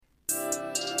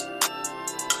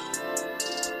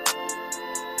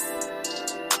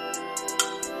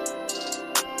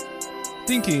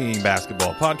Stinking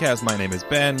Basketball Podcast. My name is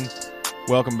Ben.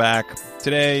 Welcome back.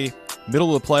 Today,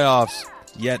 middle of the playoffs,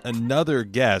 yet another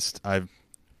guest. I've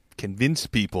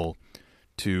convinced people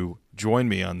to join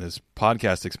me on this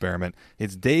podcast experiment.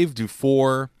 It's Dave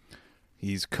Dufour.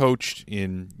 He's coached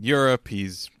in Europe.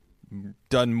 He's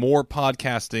done more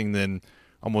podcasting than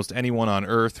almost anyone on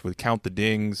earth with Count the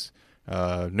Dings,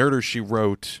 Nerder She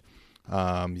Wrote.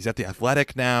 He's at The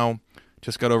Athletic now.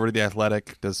 Just got over to The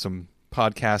Athletic, does some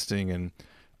podcasting and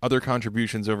other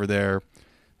contributions over there.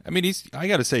 I mean, I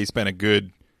got to say, he spent a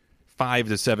good 5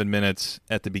 to 7 minutes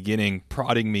at the beginning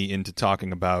prodding me into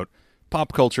talking about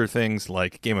pop culture things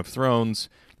like Game of Thrones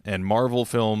and Marvel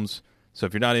films. So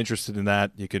if you're not interested in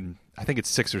that, you can, I think it's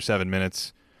 6 or 7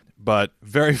 minutes. But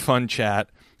very fun chat.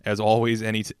 As always,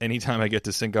 anytime I get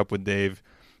to sync up with Dave,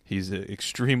 he's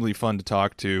extremely fun to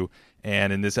talk to.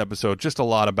 And in this episode, just a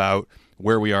lot about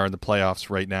where we are in the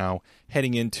playoffs right now,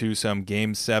 heading into some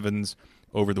Game 7s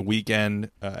over the weekend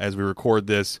as we record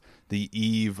this, the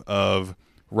eve of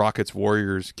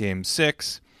Rockets-Warriors Game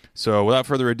 6. So without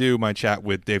further ado, my chat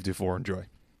with Dave Dufour. Enjoy.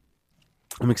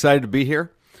 I'm excited to be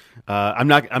here. I'm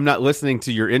not listening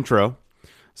to your intro,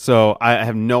 so I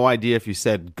have no idea if you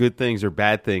said good things or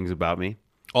bad things about me.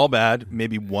 All bad.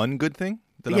 Maybe one good thing?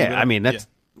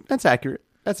 That's accurate.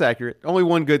 That's accurate. Only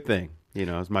one good thing,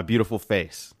 is my beautiful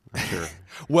face. I'm sure.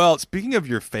 Well, speaking of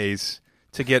your face,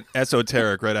 to get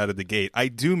esoteric right out of the gate, I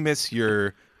do miss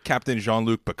your Captain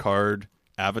Jean-Luc Picard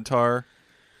avatar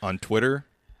on Twitter.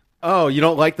 Oh, you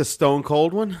don't like the Stone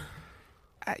Cold one?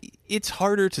 It's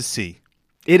harder to see.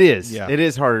 It is. Yeah. It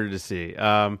is harder to see.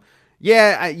 I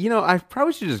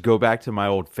probably should just go back to my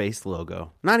old face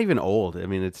logo. Not even old. I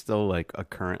mean, it's still like a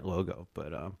current logo.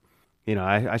 But,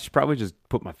 I should probably just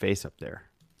put my face up there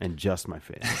and just my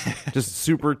face. Just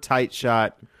super tight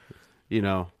shot,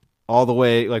 all the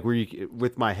way, like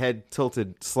with my head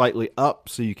tilted slightly up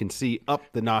so you can see up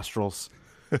the nostrils.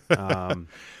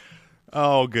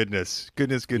 Oh, goodness.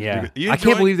 Yeah. I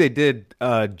can't believe they did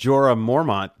Jorah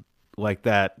Mormont like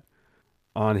that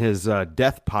on his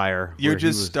death pyre. You're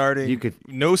just starting,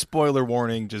 no spoiler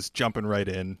warning, just jumping right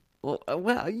in.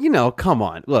 Well, come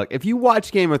on. Look, if you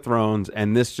watch Game of Thrones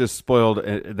and this just spoiled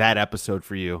that episode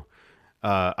for you,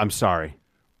 I'm sorry.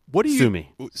 Sue me.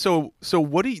 So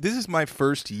what do you, this is my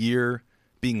first year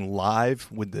being live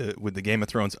with the Game of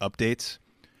Thrones updates.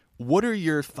 What are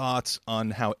your thoughts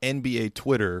on how NBA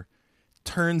Twitter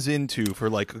turns into, for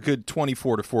like a good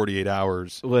 24 to 48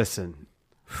 hours? Listen,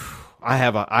 I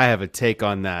have a take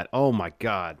on that. Oh my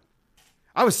God.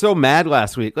 I was so mad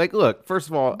last week. Like, look, first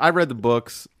of all, I read the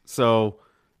books, so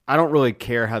I don't really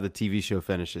care how the TV show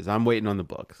finishes. I'm waiting on the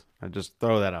books. I just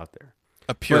throw that out there.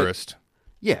 A purist.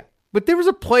 But there was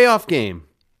a playoff game,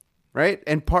 right?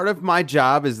 And part of my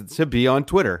job is to be on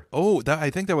Twitter. Oh, I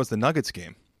think that was the Nuggets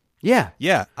game. Yeah.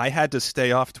 Yeah, I had to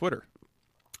stay off Twitter.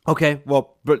 Okay,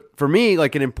 well, but for me,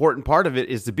 like, an important part of it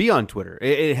is to be on Twitter.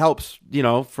 It helps,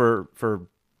 for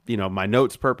my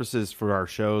notes purposes for our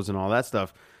shows and all that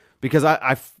stuff, because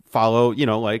I follow,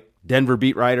 like Denver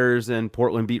beat writers and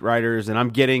Portland beat writers, and I'm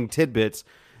getting tidbits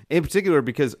in particular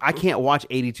because I can't watch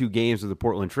 82 games of the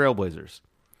Portland Trailblazers.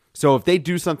 So if they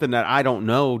do something that I don't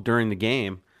know during the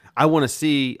game, I want to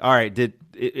see, all right,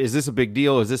 is this a big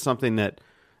deal? Is this something that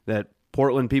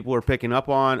Portland people are picking up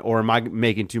on, or am I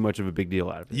making too much of a big deal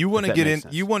out of it? You want to get in.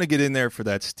 You want to get in there for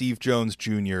that Steve Jones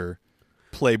Jr.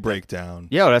 play breakdown.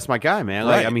 Yeah, that's my guy, man.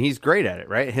 Like, right. I mean, he's great at it,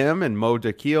 right? Him and Mo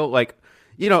Dakhil, like,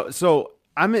 So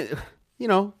I'm,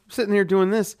 sitting here doing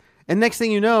this, and next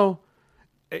thing you know,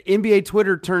 NBA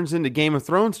Twitter turns into Game of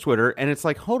Thrones Twitter, and it's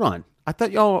like, hold on, I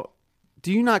thought y'all,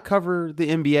 do you not cover the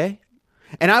NBA?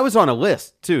 And I was on a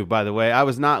list too, by the way. I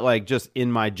was not like just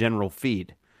in my general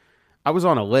feed. I was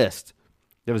on a list.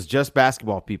 It was just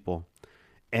basketball people,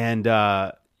 and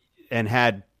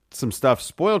had some stuff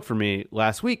spoiled for me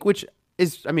last week, which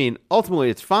is, I mean, ultimately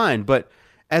it's fine. But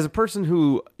as a person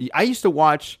who, I used to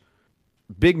watch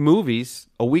big movies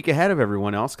a week ahead of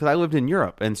everyone else because I lived in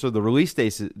Europe, and so the release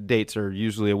dates are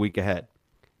usually a week ahead.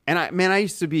 And I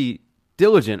used to be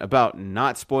diligent about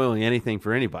not spoiling anything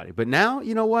for anybody. But now,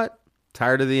 you know what?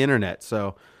 Tired of the internet,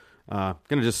 so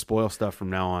gonna just spoil stuff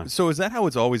from now on. So is that how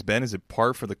it's always been? Is it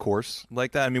par for the course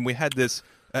like that? I mean, we had this.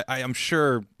 I'm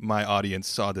sure my audience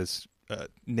saw this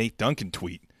Nate Duncan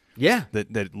tweet. Yeah,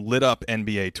 that lit up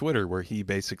NBA Twitter, where he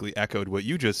basically echoed what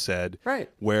you just said. Right.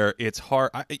 Where it's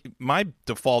hard. My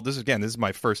default. This is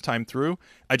my first time through.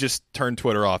 I just turned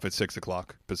Twitter off at 6:00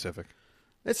 Pacific.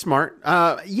 It's smart.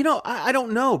 I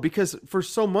don't know, because for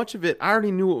so much of it, I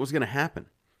already knew what was going to happen.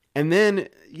 And then,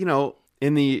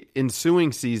 in the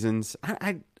ensuing seasons,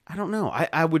 I don't know.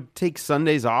 I would take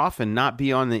Sundays off and not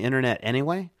be on the internet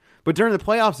anyway. But during the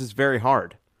playoffs, it's very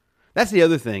hard. That's the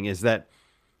other thing is that,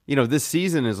 this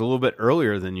season is a little bit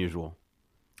earlier than usual.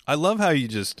 I love how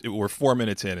we're 4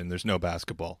 minutes in and there's no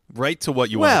basketball. Right to what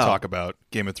you want to talk about,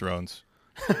 Game of Thrones.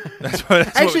 That's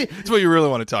what you really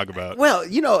want to talk about. Well,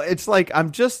 it's like I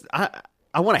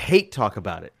want to hate talk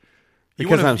about it. You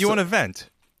want to vent.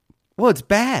 Well, it's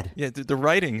bad. Yeah, the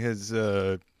writing has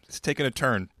taken a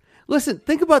turn. Listen,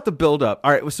 think about the build-up.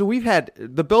 All right, so we've had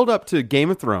the build-up to Game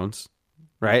of Thrones,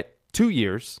 right? 2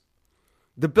 years.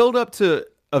 The build-up to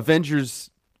Avengers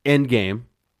Endgame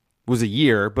was a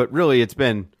year, but really it's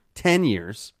been 10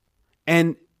 years.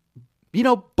 And,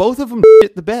 both of them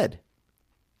shit the bed.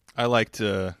 I liked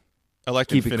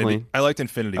Keep it clean. I liked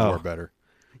Infinity War better.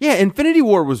 Yeah, Infinity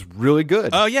War was really good.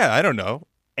 Oh, yeah, I don't know.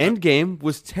 Endgame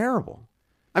was terrible.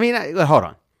 I mean, hold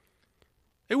on.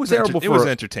 It was terrible. It was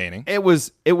entertaining. It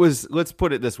was. Let's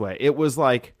put it this way. It was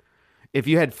like if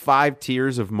you had 5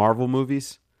 tiers of Marvel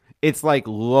movies. It's like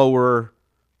lower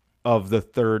of the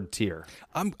 3rd tier.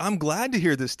 I'm glad to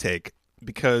hear this take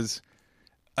because,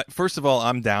 first of all,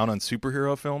 I'm down on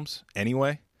superhero films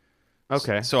anyway.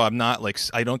 Okay. So I'm not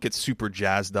I don't get super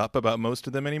jazzed up about most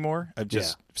of them anymore. I've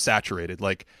just saturated.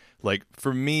 Like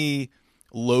for me,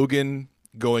 Logan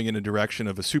going in a direction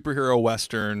of a superhero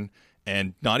Western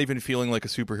and not even feeling like a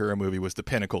superhero movie was the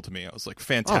pinnacle to me. I was like,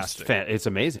 fantastic. It's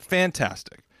amazing.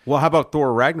 Fantastic. Well, how about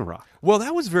Thor Ragnarok? Well,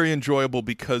 that was very enjoyable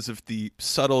because of the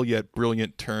subtle yet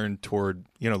brilliant turn toward,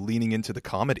 leaning into the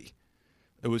comedy.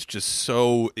 It was just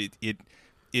so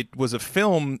it was a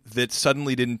film that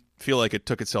suddenly didn't feel like it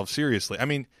took itself seriously. I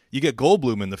mean, you get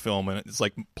Goldblum in the film and it's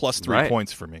like plus 3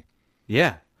 points for me.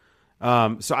 Yeah.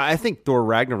 So I think Thor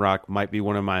Ragnarok might be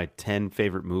one of my 10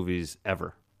 favorite movies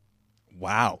ever.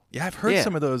 Wow. Yeah, I've heard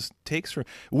some of those takes from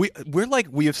we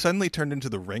have suddenly turned into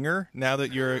the Ringer now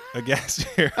that you're a guest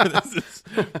here.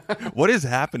 What is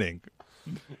happening?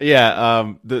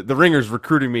 Yeah, the Ringer's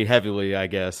recruiting me heavily, I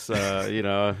guess.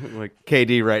 Like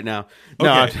KD right now.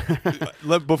 No,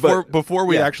 before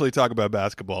we actually talk about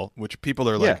basketball, which people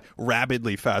are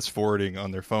rapidly fast forwarding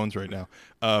on their phones right now.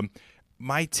 I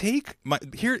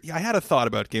had a thought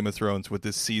about Game of Thrones with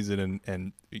this season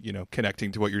and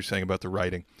connecting to what you're saying about the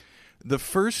writing. The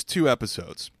first 2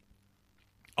 episodes,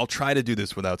 I'll try to do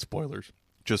this without spoilers,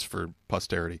 just for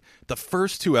posterity. The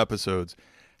first 2 episodes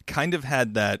kind of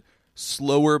had that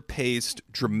slower paced,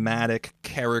 dramatic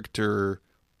character,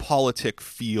 politic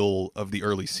feel of the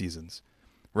early seasons,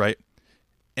 right?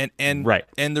 And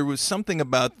there was something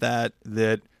about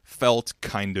that felt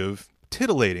kind of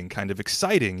titillating, kind of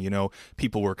exciting.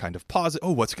 People were kind of positive.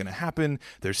 Oh, what's going to happen?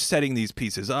 They're setting these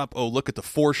pieces up. Oh, look at the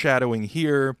foreshadowing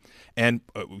here. And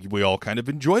we all kind of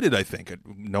enjoyed it, I think.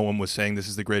 No one was saying this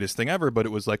is the greatest thing ever, but it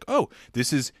was like, oh,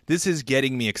 this is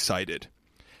getting me excited.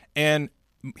 And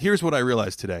here's what I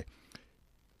realized today.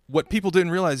 What people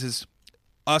didn't realize is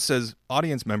us as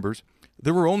audience members,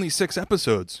 there were only 6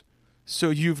 episodes. So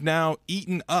you've now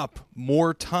eaten up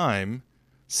more time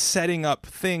setting up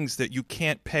things that you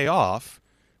can't pay off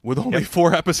with only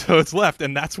 4 episodes left.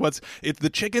 And that's the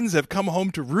chickens have come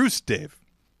home to roost, Dave.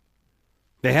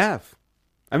 They have.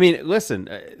 I mean, listen,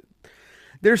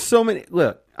 there's so many.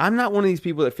 Look, I'm not one of these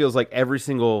people that feels like every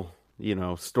single,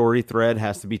 story thread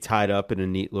has to be tied up in a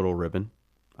neat little ribbon.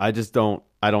 I don't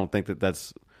think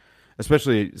that's,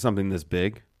 especially something this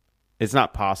big. It's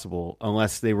not possible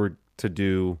unless they were to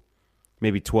do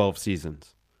maybe 12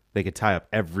 seasons. They could tie up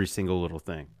every single little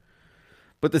thing.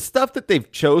 But the stuff that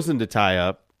they've chosen to tie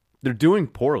up, they're doing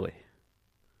poorly.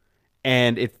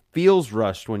 And it feels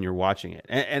rushed when you're watching it.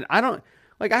 And I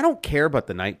don't care about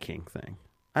the Night King thing.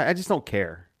 I just don't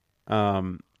care.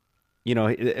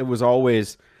 It was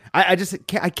always, I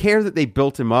care that they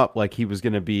built him up like he was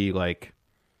going to be like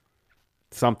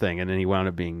something, and then he wound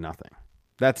up being nothing.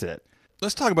 That's it.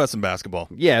 Let's talk about some basketball.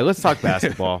 Yeah, let's talk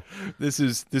basketball. This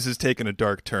is taking a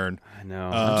dark turn. I know.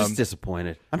 I'm just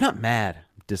disappointed. I'm not mad.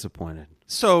 I'm disappointed.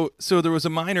 So there was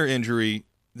a minor injury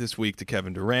this week to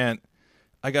Kevin Durant.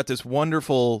 I got this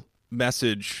wonderful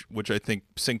message, which I think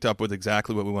synced up with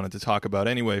exactly what we wanted to talk about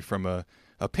anyway, from a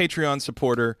Patreon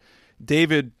supporter.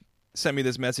 David sent me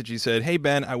this message. He said, "Hey,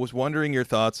 Ben, I was wondering your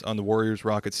thoughts on the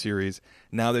Warriors-Rockets series.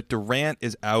 Now that Durant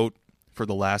is out for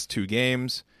the last 2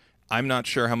 games, I'm not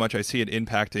sure how much I see it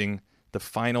impacting the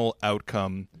final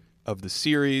outcome of the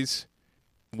series.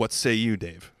 What say you,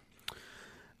 Dave?"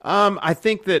 I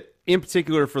think that in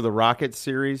particular for the Rockets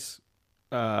series,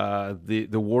 the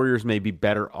Warriors may be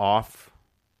better off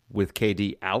with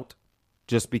KD out,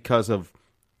 just because of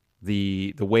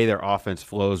the way their offense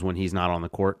flows when he's not on the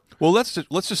court. Well, let's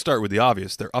just start with the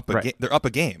obvious. They're up a they're up a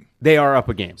game. They are up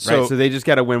a game, right? So they just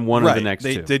got to win one of the next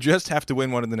 2. They just have to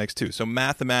win one of the next 2. So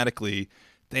mathematically,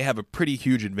 they have a pretty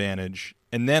huge advantage.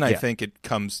 And then I think it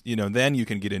comes, then you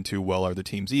can get into, well, are the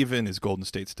teams even? Is Golden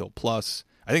State still plus?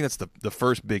 I think that's the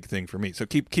first big thing for me. So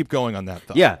keep going on that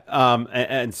thought. Yeah,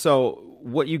 and so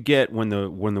what you get when the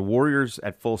Warriors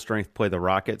at full strength play the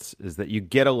Rockets is that you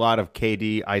get a lot of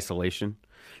KD isolation.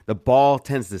 The ball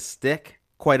tends to stick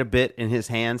quite a bit in his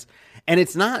hands, and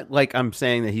it's not like I'm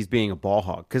saying that he's being a ball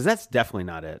hog, because that's definitely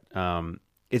not it.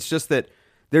 It's just that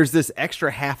there's this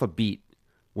extra half a beat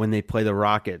when they play the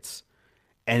Rockets,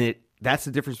 and that's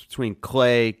the difference between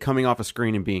Klay coming off a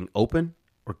screen and being open,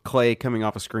 or Klay coming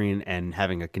off a screen and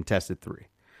having a contested three.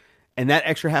 And that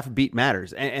extra half a beat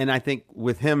matters. And I think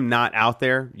with him not out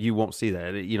there, you won't see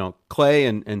that.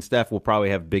 Klay and Steph will probably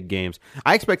have big games.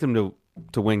 I expect them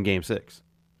to win Game 6.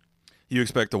 You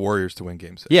expect the Warriors to win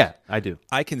Game 6? Yeah, I do.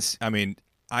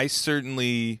 I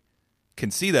certainly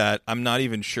can see that. I'm not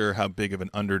even sure how big of an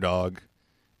underdog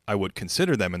I would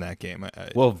consider them in that game.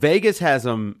 Well, Vegas has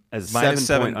them as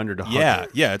 -7-point underdog. Yeah,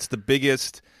 it's the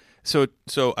biggest. So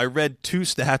I read 2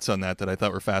 stats on that I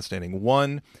thought were fascinating.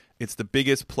 One, it's the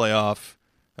biggest playoff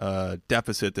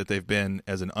deficit that they've been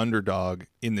as an underdog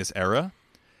in this era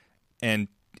and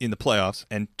in the playoffs.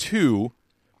 And 2,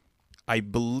 I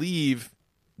believe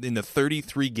in the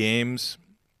 33 games,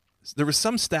 there was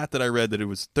some stat that I read that it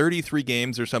was 33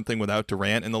 games or something without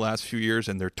Durant in the last few years,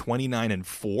 and they're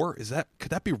 29-4.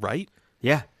 Could that be right?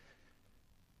 Yeah.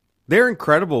 They're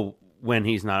incredible when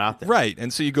he's not out there. Right.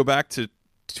 And so you go back to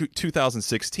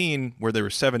 2016 where they were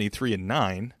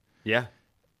 73-9. Yeah.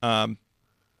 I'm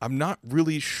not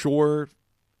really sure.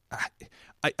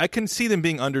 I can see them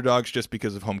being underdogs just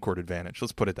because of home court advantage.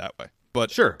 Let's put it that way.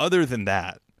 But sure. Other than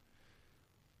that,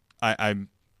 I'm.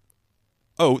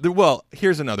 Oh, well,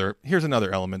 here's another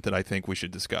element that I think we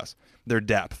should discuss. Their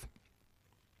depth.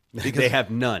 Because they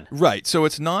have none. Right. So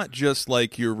it's not just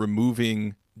like you're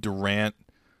removing Durant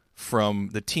from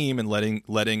the team and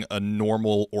letting a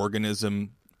normal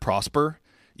organism prosper.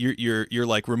 You're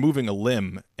like removing a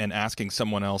limb and asking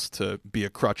someone else to be a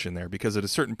crutch in there, because at a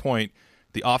certain point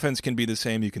the offense can be the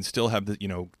same. You can still have the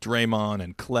Draymond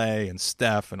and Klay and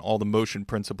Steph and all the motion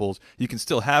principles. You can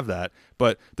still have that,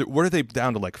 but what are they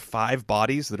down to, like 5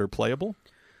 bodies that are playable?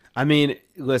 I mean,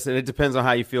 listen, it depends on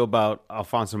how you feel about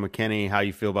Alfonso McKinney, how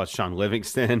you feel about Sean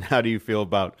Livingston, how do you feel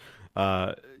about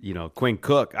Quinn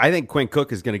Cook. I think Quinn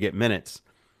Cook is going to get minutes.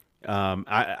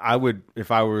 I would,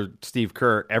 if I were Steve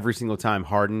Kerr, every single time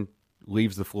Harden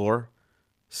leaves the floor,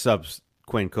 subs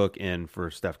Quinn Cook in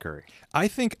for Steph Curry. I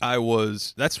think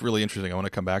that's really interesting. I want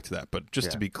to come back to that. But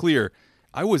just to be clear,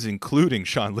 I was including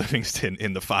Sean Livingston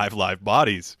in the 5 live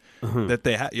bodies that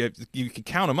they have. You can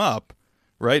count them up,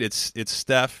 right? It's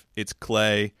Steph, it's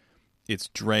Klay, it's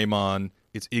Draymond,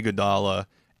 it's Iguodala,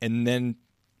 and then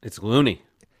it's Looney.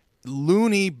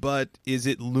 But is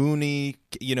it Looney?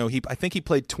 I think he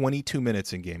played 22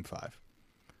 minutes in Game 5.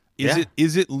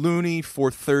 Is it Looney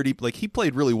for 30? Like, he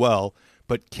played really well,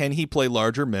 but can he play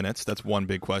larger minutes? That's one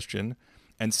big question.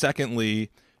 And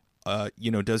secondly,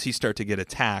 does he start to get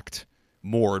attacked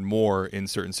more and more in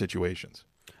certain situations?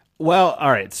 Well,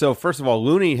 all right. So first of all,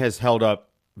 Looney has held up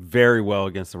very well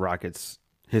against the Rockets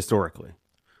historically.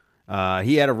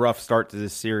 He had a rough start to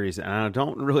this series, and I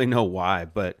don't really know why,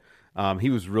 but he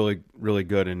was really, really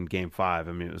good in Game 5.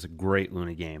 I mean, it was a great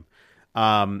Looney game.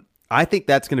 I think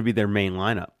that's going to be their main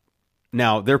lineup.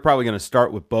 Now, they're probably going to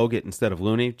start with Bogut instead of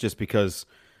Looney, just because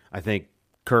I think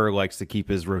Kerr likes to keep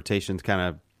his rotations kind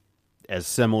of as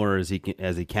similar as he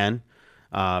can.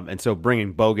 And so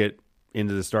bringing Bogut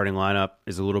into the starting lineup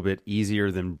is a little bit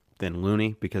easier than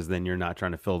Looney, because then you're not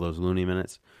trying to fill those Looney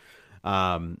minutes.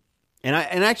 And I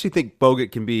actually think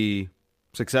Bogut can be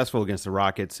successful against the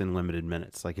Rockets in limited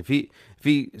minutes. Like if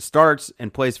he starts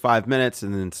and plays 5 minutes,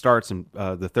 and then starts in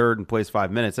the third and plays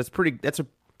 5 minutes,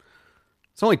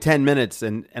 it's only 10 minutes,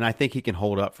 and I think he can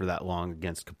hold up for that long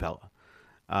against Capella.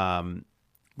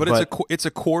 But it's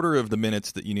a quarter of the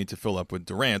minutes that you need to fill up with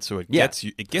Durant, so it gets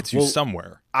you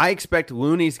somewhere. I expect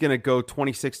Looney's going to go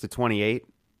 26 to 28,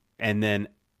 and then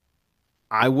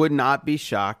I would not be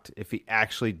shocked if he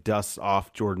actually dusts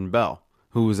off Jordan Bell,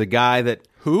 who was a guy that...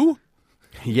 Who?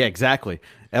 Yeah, exactly.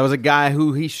 That was a guy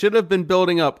who he should have been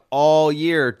building up all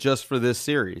year just for this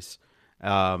series,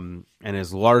 and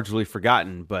is largely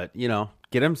forgotten. But,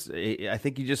 get him. I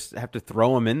think you just have to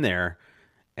throw him in there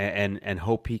and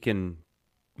hope he can,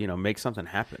 make something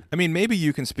happen. I mean, maybe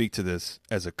you can speak to this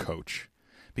as a coach,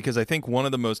 because I think one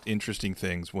of the most interesting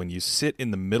things when you sit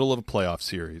in the middle of a playoff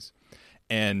series,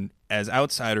 and as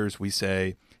outsiders we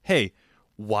say, hey,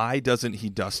 why doesn't he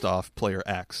dust off player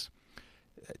X?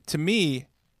 To me,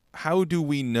 how do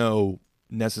we know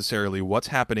necessarily what's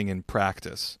happening in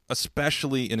practice,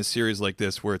 especially in a series like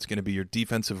this where it's going to be your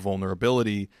defensive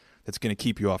vulnerability that's going to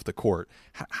keep you off the court.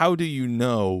 How do you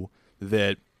know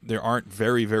that there aren't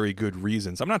very, very good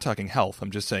reasons? I'm not talking health. I'm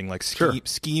just saying like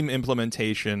scheme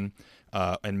implementation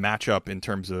and matchup in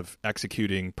terms of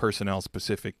executing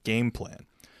personnel-specific game plan.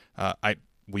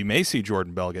 We may see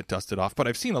Jordan Bell get dusted off, but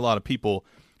I've seen a lot of people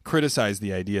criticize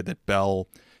the idea that Bell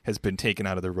has been taken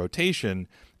out of the rotation,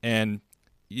 and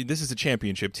this is a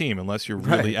championship team. Unless you're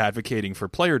really advocating for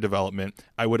player development,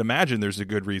 I would imagine there's a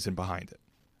good reason behind it.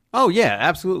 Oh, yeah,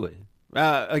 absolutely.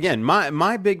 Again,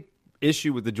 my big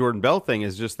issue with the Jordan Bell thing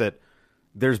is just that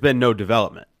there's been no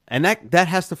development. And that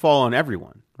has to fall on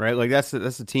everyone, right? Like that's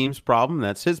the team's problem.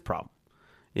 That's his problem.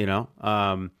 You know,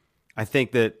 I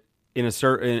think that in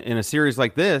a series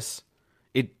like this,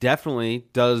 it definitely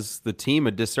does the team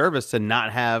a disservice to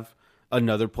not have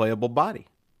another playable body.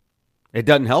 It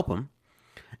doesn't help him.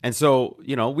 And so,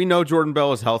 you know, we know Jordan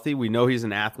Bell is healthy. We know he's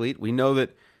an athlete. We know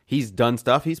that he's done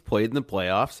stuff. He's played in the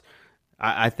playoffs.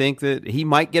 I think that he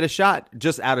might get a shot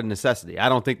just out of necessity. I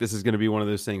don't think this is going to be one of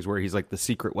those things where he's like the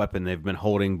secret weapon they've been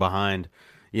holding behind,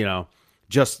 you know,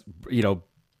 just, you know,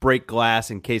 break glass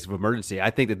in case of emergency. I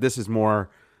think that this is more,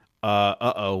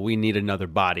 we need another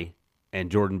body,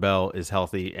 and Jordan Bell is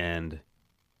healthy and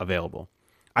available.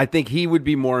 I think he would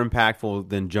be more impactful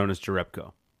than Jonas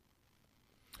Jerebko.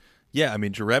 Yeah, I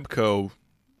mean, Jerebko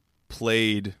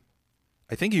played,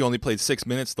 I think he only played 6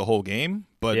 minutes the whole game,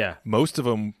 but most of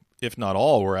them, if not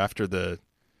all, were after the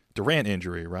Durant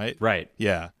injury, right? Right.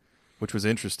 Yeah, which was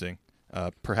interesting.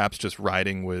 Perhaps just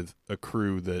riding with a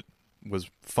crew that was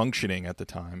functioning at the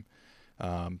time.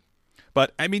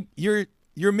 But, I mean,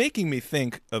 you're making me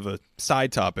think of a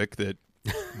side topic that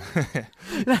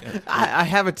I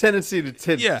have a tendency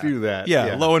to do that.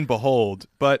 Yeah, lo and behold.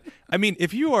 But, I mean,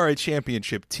 if you are a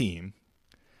championship team,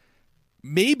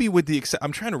 maybe with the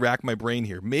I'm trying to rack my brain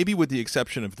here. Maybe with the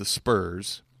exception of the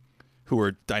Spurs, who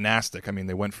are dynastic. I mean,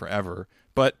 they went forever.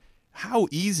 But how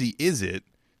easy is it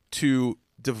to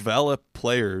develop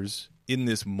players in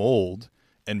this mold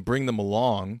and bring them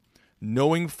along,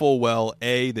 knowing full well,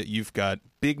 A, that you've got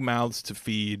big mouths to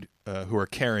feed who are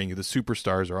carrying you. The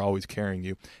superstars are always carrying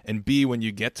you. And B, when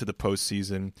you get to the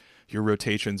postseason, your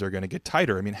rotations are going to get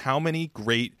tighter. I mean, how many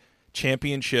great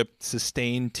championship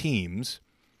sustained teams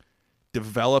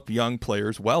develop young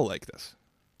players well like this?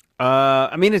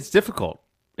 I mean, it's difficult.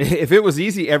 If it was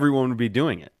easy, everyone would be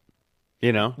doing it.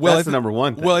 You know, that's the number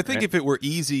one thing. Well, I think if it were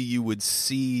easy, you would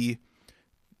see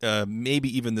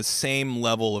maybe even the same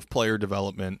level of player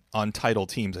development on title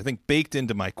teams. I think baked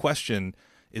into my question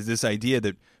is this idea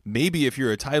that maybe if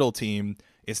you're a title team,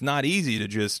 it's not easy to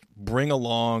just bring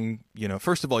along, you know,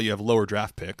 first of all, you have lower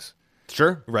draft picks.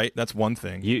 Sure. Right? That's one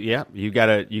thing. You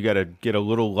gotta get a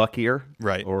little luckier.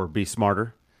 Right. Or be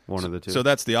smarter. One of the two. So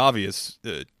that's the obvious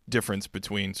difference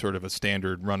between sort of a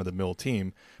standard run-of-the-mill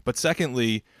team. But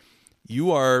secondly,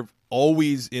 you are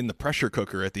always in the pressure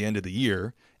cooker at the end of the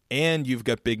year, and you've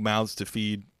got big mouths to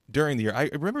feed during the year. I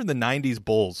remember in the 90s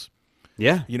Bulls.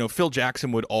 Yeah. You know, Phil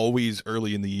Jackson would always,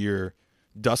 early in the year,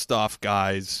 dust off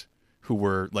guys who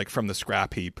were like from the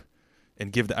scrap heap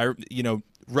and give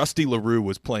Rusty LaRue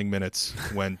was playing minutes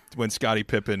when Scottie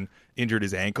Pippen injured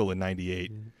his ankle in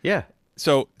 98. Yeah.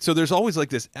 So there's always like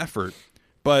this effort,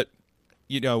 but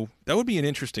you know, that would be an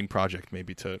interesting project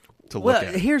maybe to look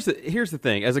at. Here's the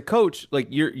thing. As a coach, like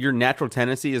your natural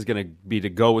tendency is going to be to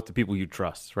go with the people you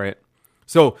trust, right?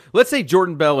 So let's say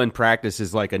Jordan Bell in practice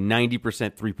is like a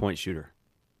 90% three-point shooter.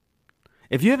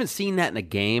 If you haven't seen that in a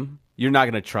game, you're not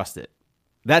going to trust it.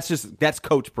 That's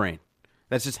coach brain.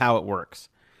 That's just how it works.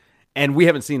 And we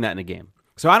haven't seen that in a game.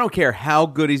 So I don't care how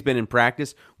good he's been in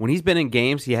practice. When he's been in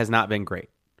games, he has not been great.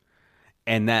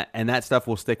 And that stuff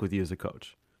will stick with you as a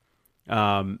coach.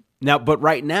 But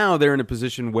right now they're in a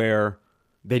position where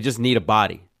they just need a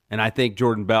body. And I think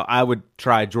Jordan Bell, I would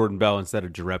try Jordan Bell instead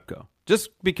of Jerebko. Just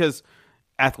because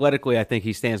athletically I think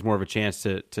he stands more of a chance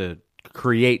to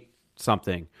create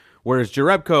something. Whereas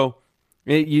Jerebko,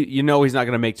 you know he's not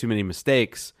going to make too many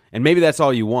mistakes. And maybe that's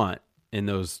all you want in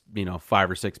those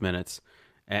 5 or 6 minutes.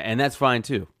 And that's fine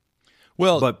too.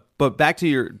 Well, but back to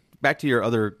your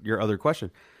other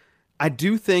question. I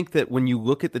do think that when you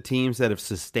look at the teams that have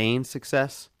sustained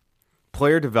success,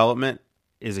 player development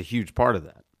is a huge part of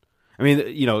that. I mean,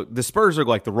 the Spurs are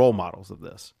like the role models of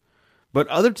this, but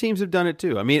other teams have done it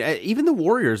too. I mean, even the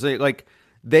Warriors,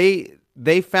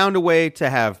 they found a way to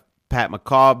have Pat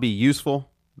McCaw be useful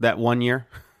that 1 year.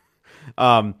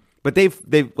 But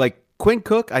they've like Quinn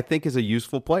Cook, I think, is a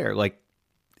useful player. Like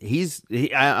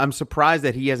I'm surprised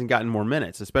that he hasn't gotten more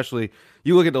minutes, especially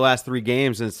you look at the last 3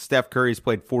 games and Steph Curry's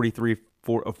played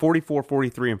 44,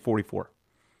 43, and 44.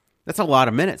 That's a lot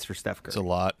of minutes for Steph Curry. It's a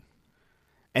lot.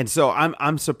 And so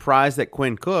I'm surprised that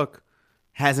Quinn Cook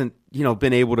hasn't,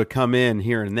 been able to come in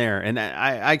here and there. And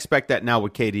I expect that now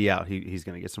with KD out, he's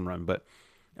going to get some run. But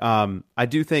I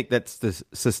do think that the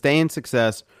sustained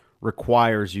success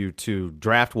requires you to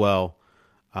draft well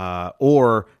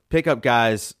or pick up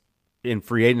guys in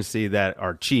free agency that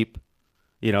are cheap.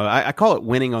 I call it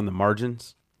winning on the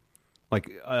margins. Like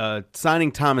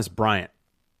signing Thomas Bryant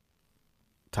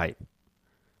type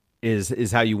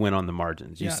is how you win on the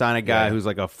margins. You sign a guy who's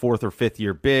like a 4th or 5th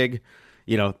year big.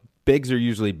 Bigs are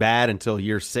usually bad until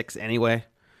year 6 anyway.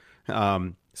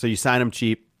 So you sign them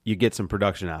cheap, you get some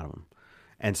production out of them.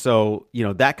 And so,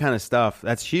 that kind of stuff,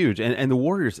 that's huge. And the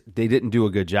Warriors, they didn't do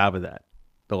a good job of that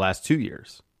the last 2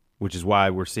 years, which is why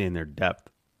we're seeing their depth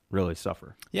really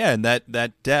suffer. Yeah, and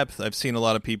that depth, I've seen a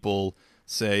lot of people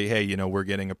say, hey, we're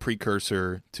getting a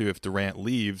precursor to if Durant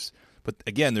leaves. But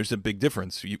again, there's a big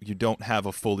difference. You don't have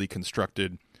a fully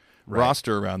constructed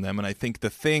roster around them. And I think the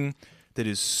thing that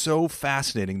is so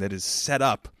fascinating, that is set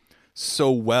up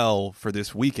so well for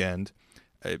this weekend,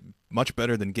 much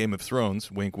better than Game of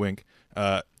Thrones, wink, wink,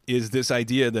 is this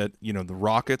idea that, the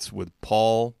Rockets with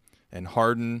Paul and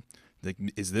Harden,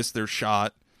 is this their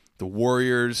shot? The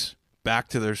Warriors back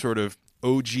to their sort of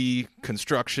OG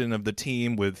construction of the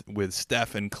team with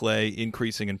Steph and Clay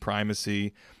increasing in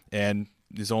primacy, and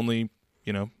there's only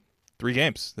 3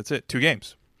 games. That's it, 2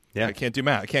 games. Yeah, I can't do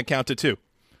math. I can't count to 2.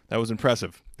 That was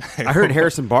impressive. I heard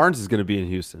Harrison Barnes is going to be in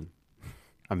Houston.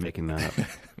 I'm making that up.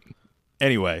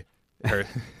 Anyway,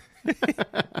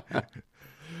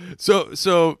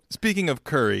 so speaking of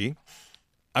Curry,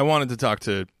 I wanted to talk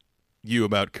to you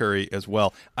about Curry as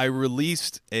well. I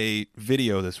released a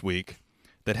video this week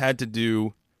that had to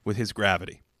do with his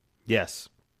gravity. Yes.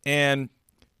 And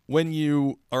when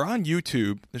you are on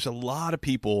YouTube, there's a lot of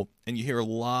people, and you hear a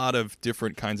lot of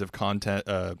different kinds of content,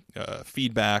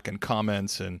 feedback and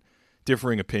comments and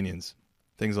differing opinions,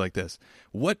 things like this.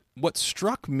 What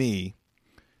struck me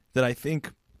that I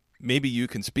think maybe you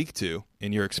can speak to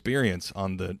in your experience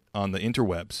on the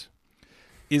interwebs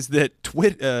is that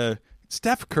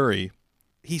Steph Curry,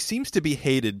 he seems to be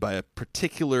hated by a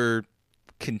particular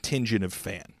contingent of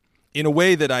fan in a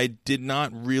way that I did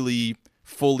not really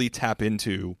fully tap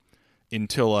into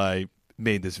until I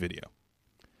made this video.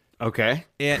 Okay.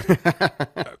 And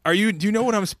do you know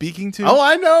what I'm speaking to? Oh,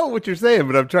 I know what you're saying,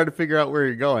 but I'm trying to figure out where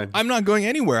you're going. I'm not going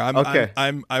anywhere. Okay.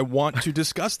 I want to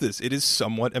discuss this. It is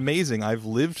somewhat amazing. I've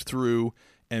lived through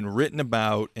and written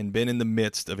about and been in the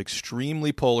midst of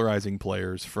extremely polarizing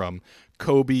players, from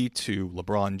Kobe to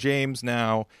LeBron James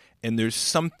now, and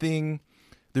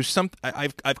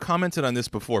I've commented on this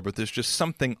before, but there's just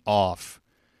something off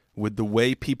with the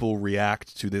way people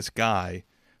react to this guy.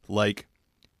 Like,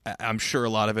 I'm sure a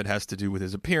lot of it has to do with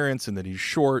his appearance and that he's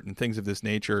short and things of this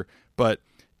nature. But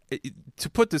to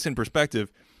put this in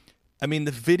perspective, I mean,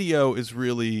 the video is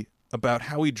really about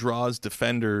how he draws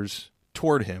defenders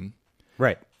toward him.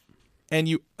 Right. And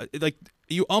you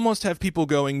almost have people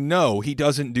going, no, he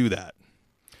doesn't do that.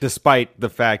 Despite the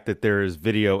fact that there is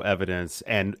video evidence,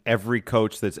 and every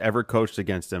coach that's ever coached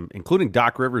against him, including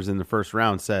Doc Rivers in the first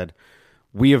round, said,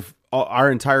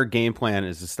 our entire game plan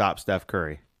is to stop Steph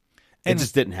Curry. And it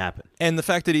just didn't happen. And the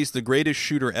fact that he's the greatest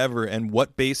shooter ever, and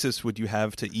what basis would you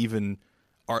have to even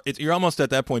you're almost at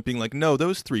that point being like, no,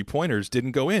 those 3-pointers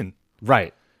didn't go in.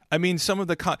 Right. I mean, some of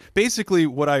the basically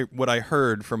what I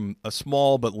heard from a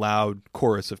small but loud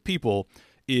chorus of people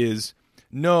is,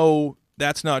 no,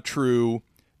 that's not true.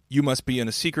 You must be in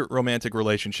a secret romantic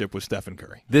relationship with Stephen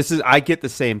Curry. I get the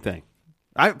same thing.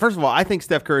 First of all, I think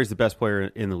Steph Curry is the best player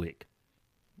in the league.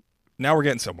 Now we're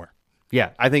getting somewhere.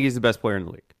 Yeah, I think he's the best player in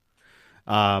the league.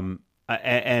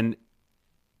 And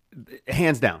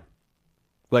hands down.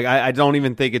 Like, I don't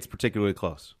even think it's particularly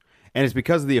close. And it's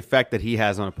because of the effect that he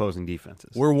has on opposing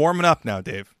defenses. We're warming up now,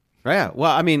 Dave. Yeah.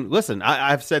 Well, I mean, listen,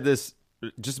 I've said this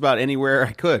just about anywhere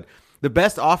I could. The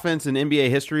best offense in NBA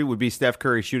history would be Steph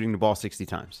Curry shooting the ball 60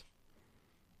 times.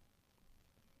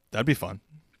 That'd be fun.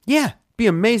 Yeah, be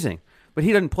amazing. But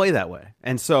he doesn't play that way.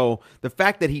 And so the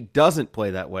fact that he doesn't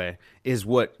play that way is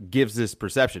what gives this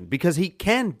perception. Because he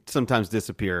can sometimes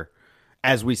disappear,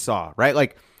 as we saw, right?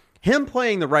 Like, him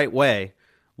playing the right way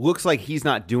looks like he's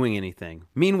not doing anything.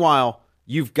 Meanwhile,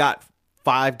 you've got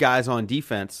 5 guys on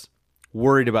defense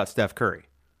worried about Steph Curry.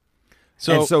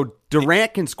 So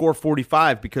Durant can score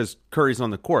 45 because Curry's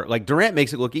on the court. Like, Durant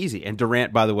makes it look easy. And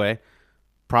Durant, by the way,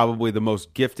 probably the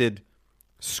most gifted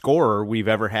scorer we've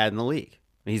ever had in the league.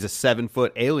 He's a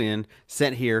 7-foot alien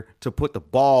sent here to put the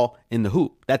ball in the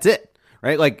hoop. That's it,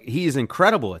 right? Like, he is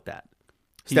incredible at that.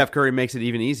 Steph Curry makes it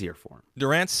even easier for him.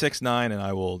 Durant's 6'9", and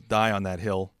I will die on that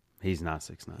hill. He's not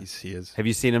 6'9". He is. Have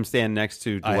you seen him stand next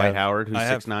to Dwight Howard, who's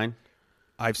 6'9"?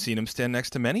 I've seen him stand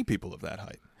next to many people of that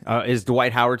height. Is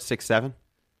Dwight Howard 6'7"?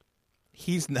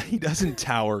 He doesn't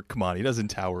tower. Come on, he doesn't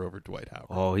tower over Dwight Howard.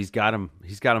 Oh, he's got him.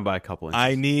 He's got him by a couple inches.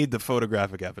 I need the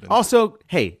photographic evidence. Also,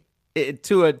 hey,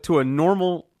 to a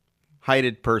normal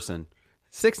heighted person,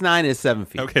 6'9" is 7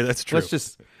 feet. Okay, that's true. Let's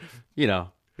just, you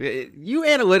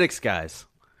analytics guys.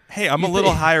 Hey, I'm a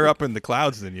little higher up in the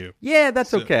clouds than you. Yeah,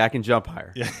 that's okay. I can jump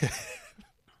higher. Yeah.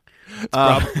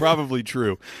 It's probably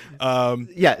true.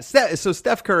 So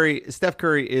Steph Curry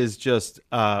is just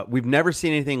we've never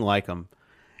seen anything like him.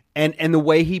 And the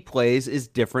way he plays is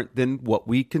different than what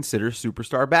we consider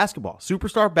superstar basketball.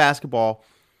 Superstar basketball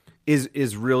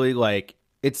is really like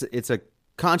it's a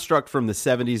construct from the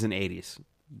 70s and 80s,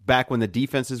 back when the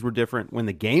defenses were different, when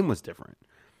the game was different.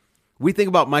 We think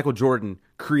about Michael Jordan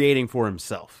creating for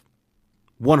himself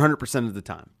 100% of the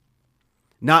time.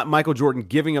 Not Michael Jordan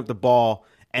giving up the ball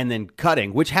and then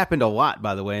cutting, which happened a lot,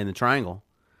 by the way, in the triangle.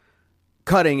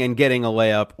 Cutting and getting a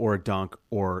layup or a dunk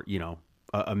or,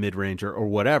 a mid-ranger or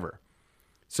whatever.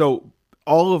 So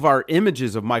all of our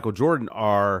images of Michael Jordan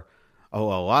a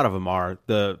lot of them are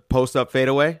the post-up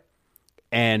fadeaway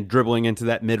and dribbling into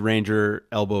that mid-ranger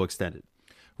elbow extended.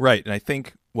 Right, and I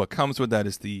think what comes with that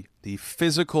is the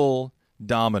physical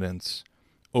dominance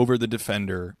over the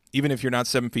defender, even if you're not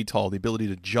 7 feet tall, the ability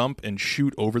to jump and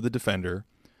shoot over the defender,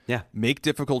 make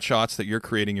difficult shots that you're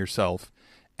creating yourself.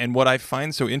 And what I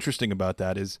find so interesting about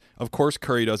that is, of course,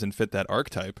 Curry doesn't fit that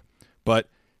archetype, but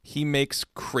he makes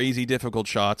crazy difficult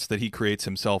shots that he creates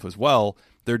himself as well.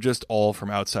 They're just all from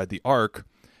outside the arc.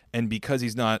 And because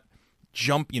he's not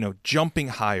jumping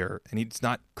higher, and he's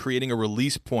not creating a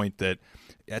release point that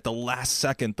at the last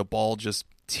second the ball just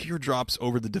teardrops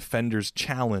over the defender's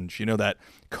challenge, that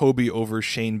Kobe over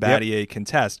Shane Battier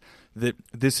contest, that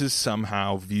this is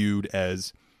somehow viewed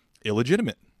as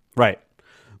illegitimate. Right.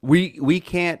 We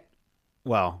can't,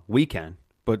 we can,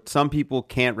 but some people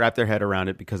can't wrap their head around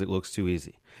it because it looks too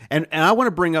easy. And I want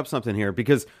to bring up something here,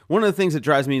 because one of the things that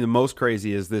drives me the most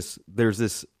crazy is there's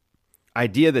this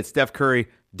idea that Steph Curry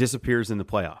disappears in the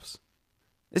playoffs.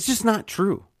 It's just not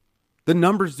true. The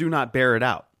numbers do not bear it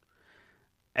out.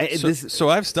 So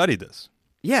I've studied this.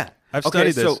 Yeah. I've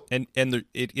studied this, and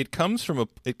it comes from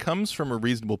a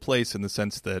reasonable place, in the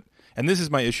sense that, and this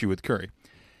is my issue with Curry,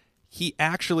 he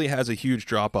actually has a huge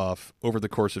drop-off over the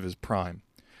course of his prime.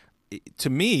 To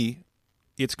me,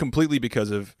 it's completely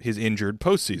because of his injured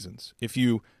postseasons. If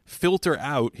you filter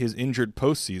out his injured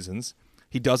postseasons,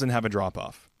 he doesn't have a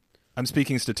drop-off. I'm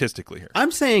speaking statistically here.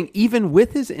 I'm saying even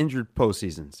with his injured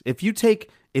postseasons, if you take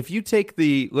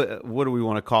the, what do we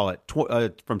want to call it,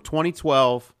 from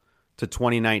 2012 to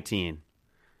 2019,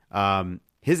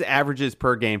 his averages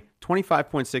per game,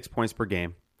 25.6 points per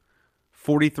game,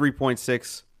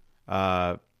 43.6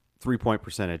 3-point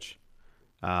percentage.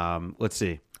 Let's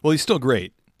see. Well, he's still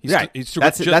great.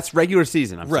 That's regular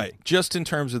season. I'm right. saying. Just in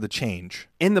terms of the change.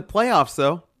 In the playoffs,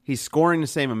 though, he's scoring the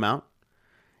same amount.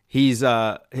 His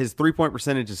 3-point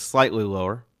percentage is slightly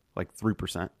lower, like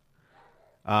 3%,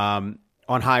 on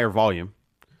higher volume.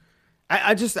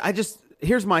 I just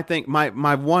here's my thing.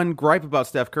 My one gripe about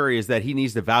Steph Curry is that he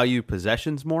needs to value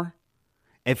possessions more.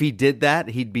 If he did that,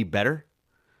 he'd be better.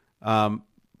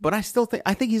 But I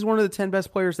think he's one of the 10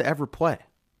 best players to ever play.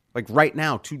 Like right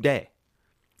now, today.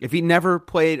 If he never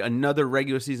played another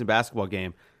regular season basketball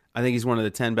game, I think he's one of the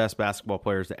 10 best basketball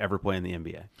players to ever play in the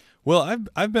NBA. Well,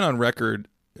 I've been on record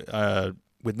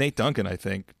with Nate Duncan, I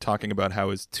think, talking about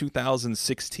how his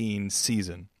 2016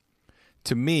 season,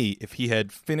 to me, if he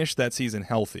had finished that season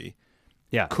healthy,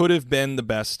 could have been the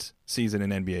best season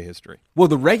in NBA history. Well,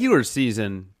 the regular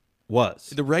season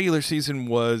was. The regular season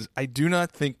was. I do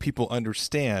not think people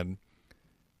understand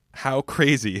how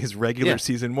crazy his regular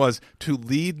season was to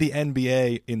lead the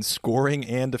NBA in scoring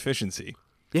and efficiency.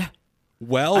 Yeah.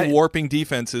 Warping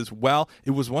defenses.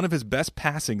 It was one of his best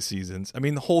passing seasons. I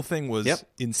mean, the whole thing was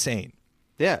insane.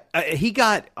 Yeah. He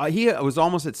was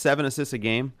almost at 7 assists a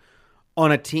game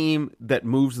on a team that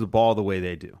moves the ball the way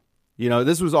they do.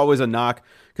 This was always a knock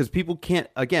because people can't,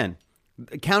 again,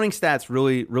 counting stats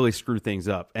really, really screw things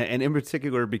up. And in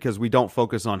particular, because we don't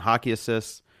focus on hockey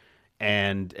assists.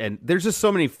 And there's just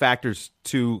so many factors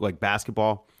to like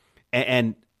basketball,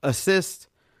 and assists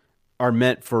are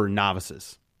meant for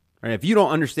novices. Right? If you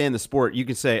don't understand the sport, you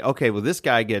can say, okay, well, this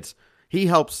guy he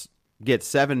helps get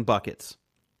 7 buckets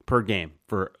per game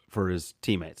for his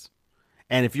teammates.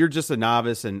 And if you're just a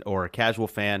novice or a casual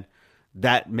fan,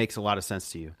 that makes a lot of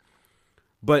sense to you.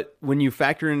 But when you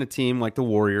factor in a team like the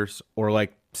Warriors or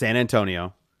like San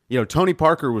Antonio, Tony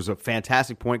Parker was a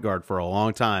fantastic point guard for a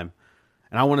long time.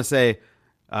 And I want to say,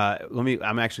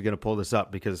 I'm actually going to pull this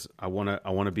up because I want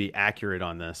to be accurate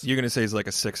on this. You're going to say he's like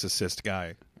a 6-assist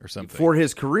guy or something for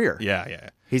his career. Yeah.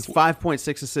 He's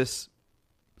 5.6 assists.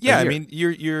 Yeah, I mean,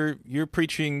 you're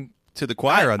preaching to the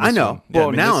choir on this. I know. One. Yeah,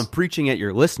 well, now I'm preaching at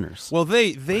your listeners. Well,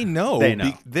 they know.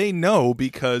 They know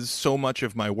because so much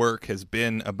of my work has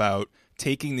been about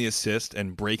taking the assist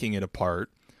and breaking it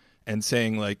apart and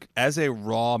saying, like, as a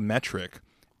raw metric,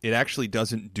 it actually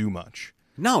doesn't do much.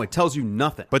 No, it tells you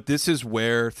nothing. But this is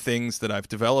where things that I've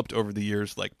developed over the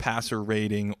years, like passer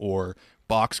rating or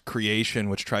box creation,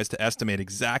 which tries to estimate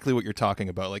exactly what you're talking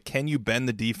about. Like, can you bend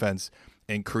the defense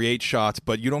and create shots,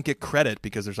 but you don't get credit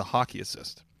because there's a hockey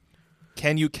assist?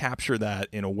 Can you capture that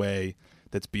in a way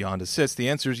that's beyond assists? The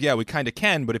answer is yeah, we kind of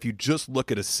can, but if you just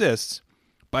look at assists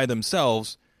by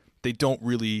themselves, they don't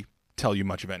really tell you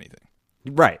much of anything.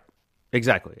 Right.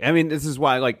 Exactly. I mean, this is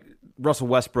why, like, Russell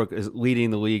Westbrook is leading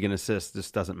the league in assists.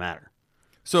 This doesn't matter.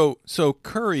 So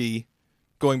Curry,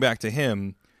 going back to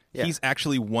him, he's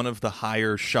actually one of the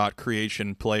higher shot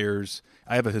creation players.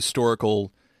 I have a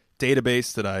historical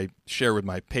database that I share with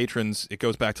my patrons. It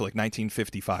goes back to like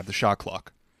 1955, the shot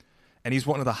clock. And he's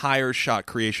one of the higher shot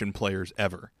creation players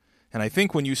ever. And I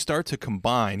think when you start to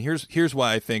combine, here's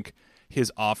why I think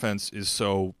his offense is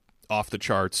so off the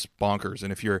charts bonkers.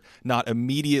 And if you're not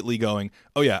immediately going,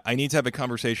 oh yeah, I need to have a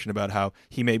conversation about how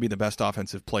he may be the best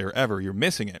offensive player ever, you're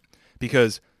missing it.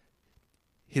 Because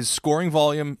his scoring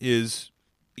volume is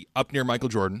up near Michael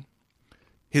Jordan.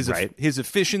 His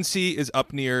efficiency is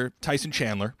up near Tyson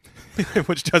Chandler,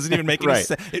 which doesn't even make any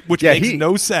sense. Which makes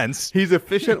no sense. He's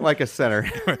efficient like a center.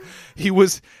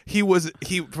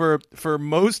 For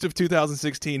most of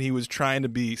 2016, he was trying to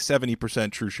be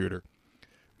 70% true shooter,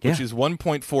 which is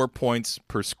 1.4 points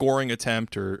per scoring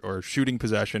attempt or shooting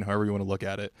possession, however you want to look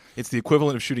at it. It's the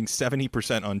equivalent of shooting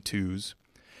 70% on twos.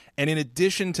 And in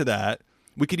addition to that,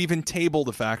 we could even table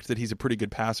the fact that he's a pretty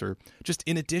good passer. Just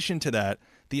in addition to that,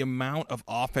 the amount of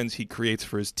offense he creates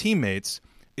for his teammates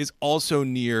is also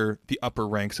near the upper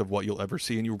ranks of what you'll ever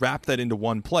see. And you wrap that into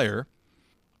one player,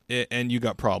 and you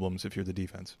got problems if you're the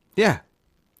defense. Yeah.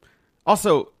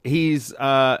 Also, he's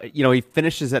he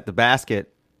finishes at the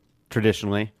basket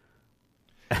traditionally.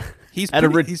 He's at a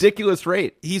ridiculous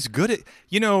rate. He's good at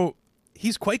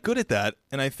he's quite good at that.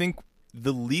 And I think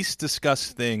the least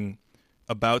discussed thing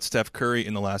about Steph Curry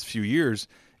in the last few years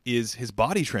is his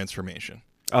body transformation.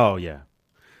 Oh yeah.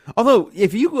 Although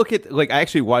if you look at, like, I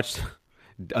actually watched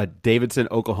a Davidson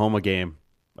Oklahoma game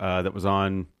that was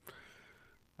on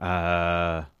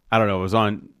I don't know, it was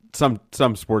on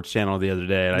some sports channel the other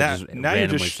day, and I just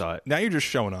randomly saw it. Now you're just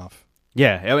showing off.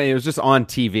 Yeah, I mean, it was just on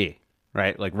TV,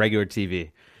 right? Like regular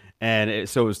TV. And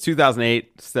so it was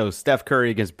 2008, so Steph Curry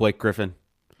against Blake Griffin.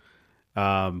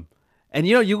 And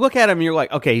you look at him and you're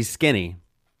like, okay, he's skinny,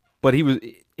 but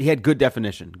he had good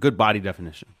definition, good body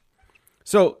definition.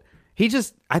 So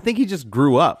I think he just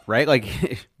grew up, right?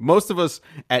 Like most of us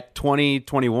at 20,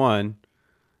 21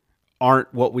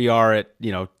 aren't what we are at,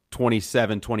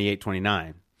 27, 28,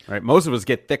 29, right? Most of us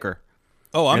get thicker.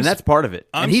 Oh, and that's part of it.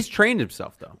 And he's trained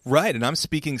himself, though. Right, and I'm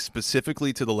speaking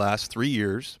specifically to the last 3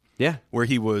 years. Yeah. Where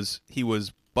he was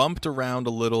bumped around a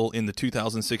little in the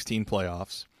 2016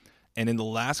 playoffs. And in the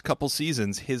last couple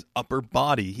seasons, his upper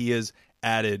body, he has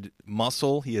added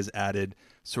muscle. He has added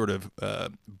sort of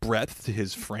breadth to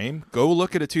his frame. Go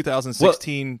look at a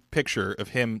 2016 picture of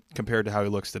him compared to how he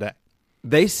looks today.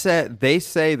 They say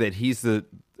that he's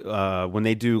when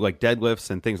they do like deadlifts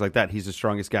and things like that, he's the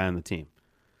strongest guy on the team.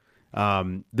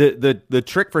 The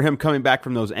trick for him coming back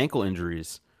from those ankle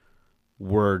injuries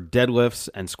were deadlifts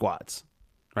and squats,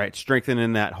 right?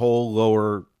 Strengthening that whole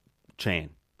lower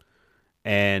chain.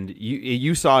 And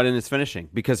you saw it in his finishing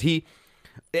because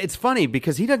it's funny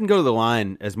because he doesn't go to the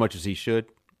line as much as he should.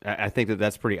 I think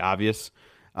that's pretty obvious.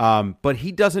 But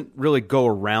he doesn't really go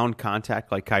around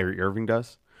contact like Kyrie Irving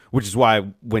does, which is why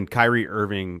when Kyrie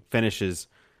Irving finishes,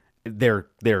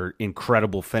 they're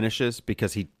incredible finishes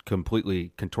because he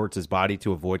completely contorts his body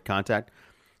to avoid contact.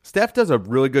 Steph does a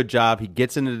really good job. He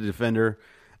gets into the defender.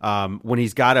 When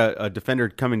he's got a defender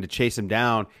coming to chase him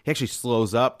down, he actually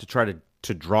slows up to try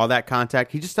to draw that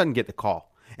contact. He just doesn't get the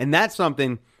call. And that's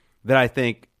something that I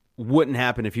think wouldn't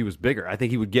happen if he was bigger. I think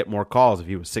he would get more calls if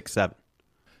he was 6'7".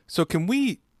 So can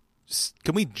we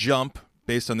jump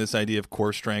based on this idea of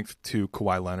core strength to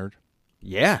Kawhi Leonard?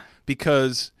 Yeah.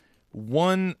 Because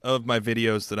one of my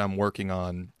videos that I'm working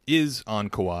on is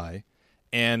on Kawhi,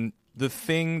 and the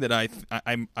thing that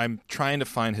I'm trying to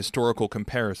find historical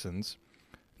comparisons,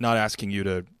 not asking you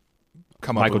to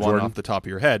come up Michael with one Jordan? off the top of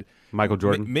your head. Michael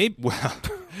Jordan. Maybe. Well,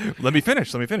 let me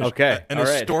finish. Okay, An all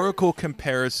right. historical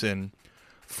comparison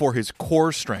for his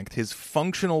core strength, his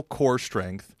functional core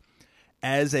strength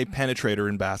as a penetrator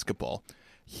in basketball.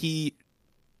 He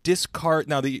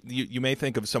now you may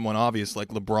think of someone obvious like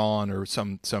LeBron or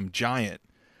some giant,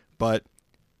 but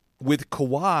with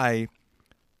Kawhi,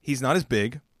 he's not as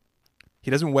big.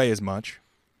 He doesn't weigh as much.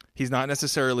 He's not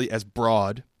necessarily as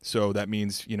broad, so that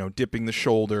means, dipping the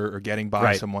shoulder or getting by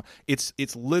Right. someone.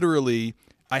 It's literally,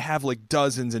 I have like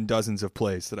dozens and dozens of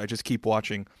plays that I just keep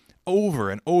watching over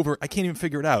and over. I can't even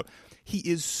figure it out. He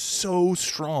is so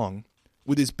strong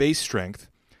with his base strength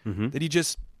that he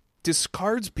just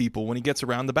discards people when he gets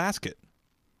around the basket.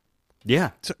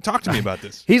 Yeah. Talk to me about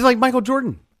this. He's like Michael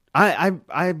Jordan. I'm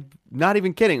not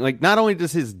even kidding. Like, not only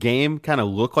does his game kind of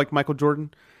look like Michael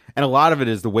Jordan, and a lot of it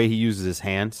is the way he uses his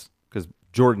hands, because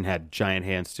Jordan had giant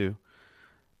hands too.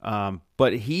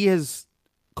 But he has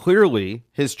clearly,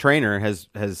 his trainer has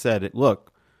said,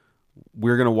 look,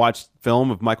 we're going to watch film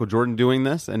of Michael Jordan doing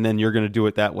this, and then you're going to do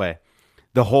it that way.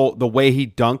 The way he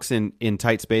dunks in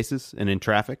tight spaces and in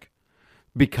traffic,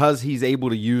 because he's able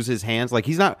to use his hands. Like,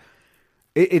 he's not.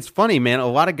 It's funny, man. A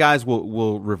lot of guys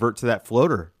will revert to that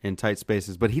floater in tight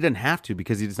spaces, but he doesn't have to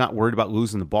because he's not worried about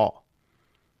losing the ball.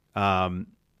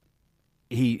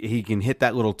 He can hit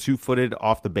that little 2-footed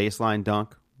off the baseline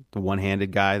dunk, the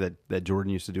one-handed guy that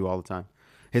Jordan used to do all the time.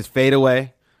 His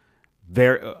fadeaway,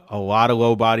 a lot of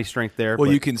low body strength there. Well,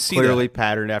 but you can see clearly that.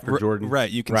 patterned after Jordan. Right,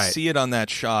 you can see it on that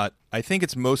shot. I think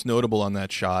it's most notable on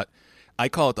that shot. I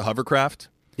call it the hovercraft.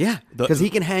 Yeah, because he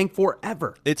can hang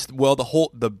forever. It's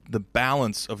the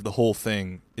balance of the whole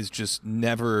thing is just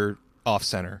never off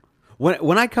center.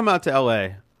 When I come out to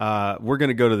LA, we're going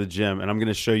to go to the gym, and I'm going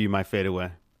to show you my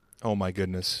fadeaway. Oh my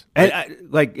goodness! And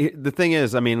the thing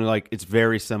is, I mean, like, it's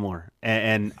very similar,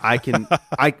 and I can,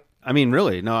 I mean,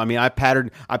 really, no, I mean, I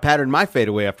patterned my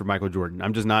fadeaway after Michael Jordan.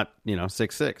 I'm just not,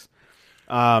 6'6".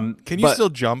 Can you still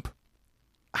jump?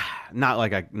 Not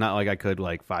like I could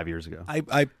like 5 years ago.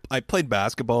 I played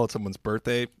basketball at someone's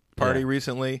birthday party Yeah.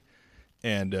 recently,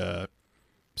 and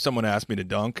someone asked me to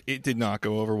dunk. It did not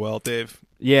go over well, Dave.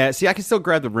 Yeah, see, I can still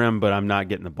grab the rim, but I'm not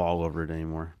getting the ball over it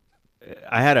anymore.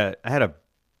 I had a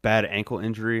bad ankle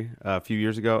injury a few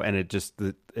years ago, and it just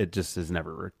has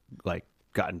never like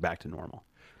gotten back to normal.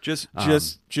 Just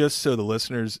so the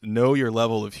listeners know your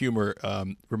level of humor,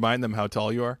 remind them how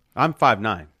tall you are I'm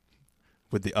 5'9".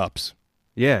 with the ups.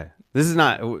 Yeah, this is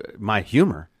not my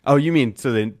humor. Oh, you mean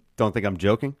so they don't think I'm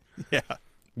joking? Yeah.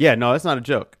 Yeah, no, that's not a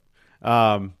joke.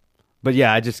 But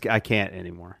yeah, I can't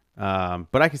anymore.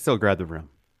 But I can still grab the rim.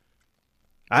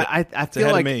 I feel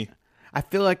ahead like of me. I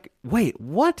feel like, wait,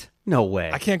 what? No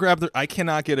way. I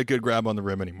cannot get a good grab on the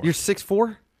rim anymore. You're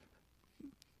 6'4"?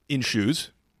 In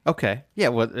shoes. Okay. Yeah.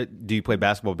 Well, do you play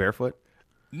basketball barefoot?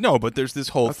 No, but there's this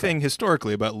whole thing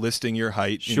historically about listing your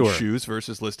height in Sure. shoes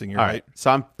versus listing your All height. right.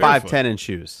 So I'm barefoot. 5'10" in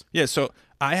shoes. Yeah, so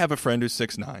I have a friend who's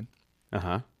 6'9",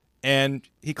 Uh-huh. and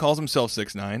he calls himself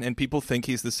 6'9", and people think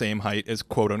he's the same height as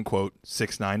quote-unquote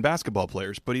 6'9" basketball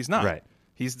players, but he's not. Right.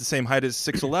 He's the same height as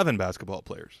 6'11" basketball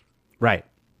players. Right.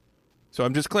 So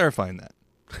I'm just clarifying that.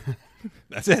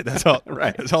 That's it. That's all.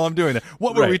 Right. That's all I'm doing.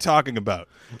 What were Right. we talking about?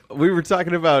 We were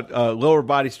talking about lower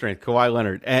body strength, Kawhi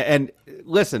Leonard. And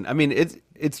listen, I mean,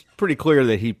 it's pretty clear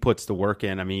that he puts the work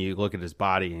in. I mean, you look at his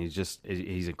body, and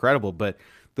he's incredible. But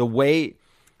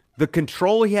the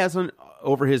control he has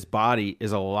over his body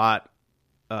is a lot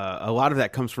of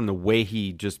that comes from the way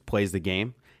he just plays the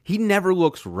game. He never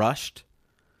looks rushed,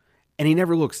 and he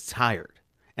never looks tired.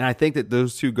 And I think that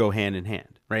those two go hand in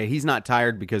hand, right? He's not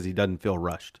tired because he doesn't feel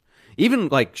rushed. Even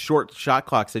like short shot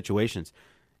clock situations,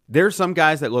 there's some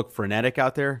guys that look frenetic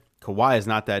out there. Kawhi is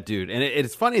not that dude. And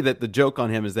it's funny that the joke on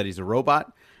him is that he's a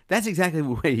robot. That's exactly the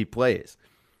way he plays.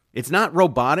 It's not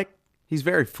robotic. He's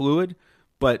very fluid,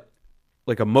 but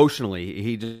like emotionally,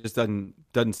 he just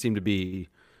doesn't seem to be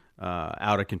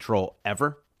out of control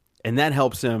ever. And that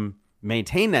helps him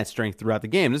maintain that strength throughout the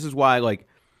game. This is why, like,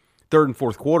 third and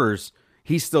fourth quarters,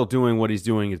 he's still doing what he's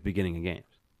doing at the beginning of games.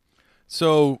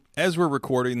 So as we're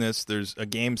recording this, there's a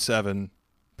Game 7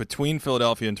 between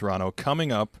Philadelphia and Toronto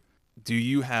coming up. Do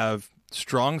you have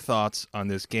strong thoughts on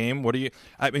this game?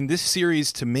 I mean, this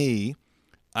series, to me,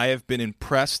 I have been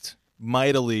impressed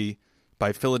mightily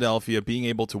by Philadelphia being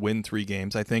able to win 3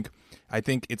 games. I think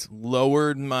it's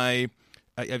lowered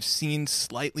I've seen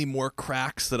slightly more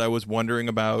cracks that I was wondering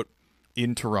about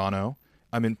in Toronto.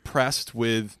 I'm impressed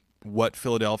with what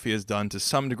Philadelphia has done to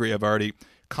some degree. I've already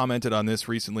commented on this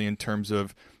recently in terms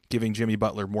of giving Jimmy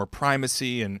Butler more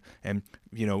primacy and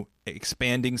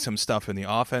expanding some stuff in the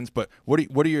offense. But what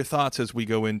are your thoughts as we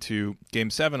go into Game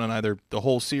 7 on either the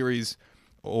whole series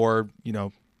or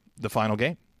the final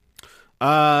game?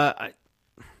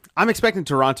 I'm expecting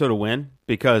Toronto to win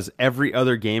because every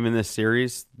other game in this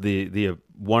series, the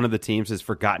one of the teams has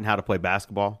forgotten how to play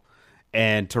basketball,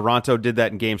 and Toronto did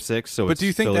that in Game 6. So, but do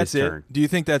you think Philly's that's turn. it? Do you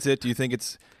think that's it? Do you think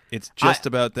it's just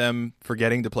about them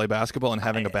forgetting to play basketball and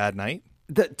having a bad night?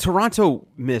 Toronto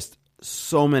missed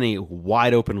so many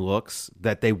wide open looks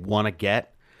that they want to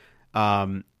get.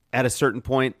 At a certain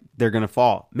point, they're going to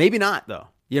fall. Maybe not though.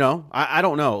 I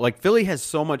don't know. Like Philly has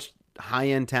so much high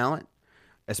end talent,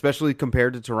 especially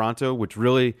compared to Toronto, which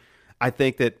really, I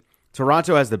think that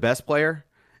Toronto has the best player,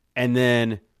 and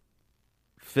then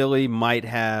Philly might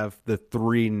have the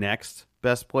 3 next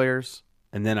best players,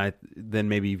 and then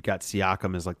maybe you've got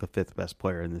Siakam as like the 5th best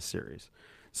player in this series.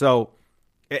 So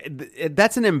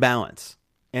that's an imbalance,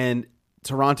 and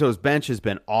Toronto's bench has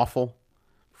been awful.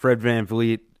 Fred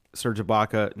VanVleet, Serge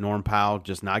Ibaka, Norm Powell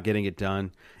just not getting it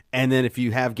done. And then if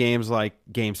you have games like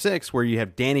Game 6 where you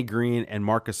have Danny Green and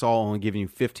Marc Gasol only giving you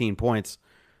 15 points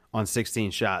on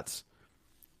 16 shots,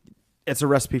 it's a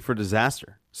recipe for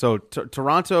disaster. So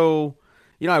Toronto,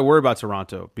 I worry about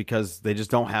Toronto because they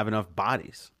just don't have enough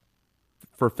bodies.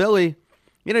 For Philly,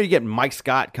 you get Mike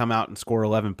Scott come out and score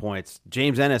 11 points.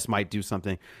 James Ennis might do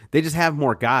something. They just have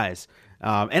more guys.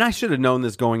 And I should have known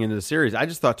this going into the series. I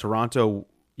just thought Toronto,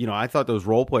 I thought those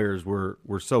role players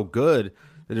were so good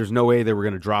that there's no way they were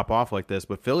going to drop off like this,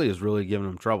 but Philly is really giving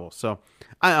them trouble. So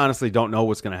I honestly don't know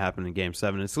what's going to happen in Game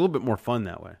 7. It's a little bit more fun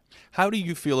that way. How do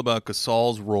you feel about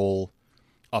Gasol's role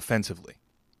offensively?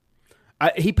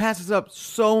 He passes up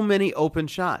so many open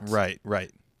shots. Right.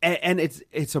 And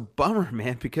it's a bummer,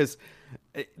 man, because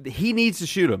he needs to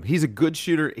shoot them. He's a good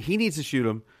shooter. He needs to shoot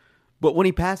them. But when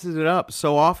he passes it up,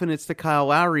 so often it's to Kyle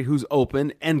Lowry who's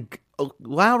open, and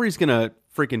Lowry's going to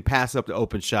freaking pass up the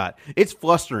open shot. It's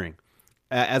flustering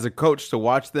as a coach to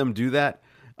watch them do that.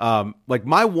 Like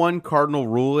my one cardinal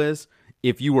rule is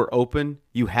if you are open,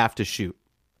 you have to shoot.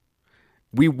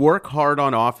 We work hard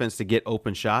on offense to get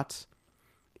open shots.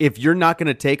 If you're not going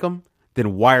to take them,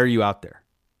 then why are you out there?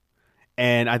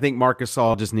 And I think Marc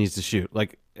Gasol just needs to shoot.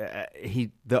 Like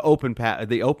the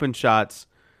open shots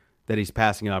that he's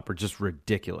passing up are just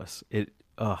ridiculous. It's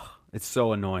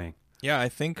so annoying. Yeah,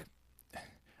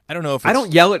 I don't know if I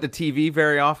don't yell at the TV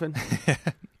very often.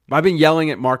 I've been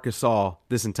yelling at Marc Gasol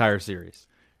this entire series.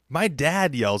 My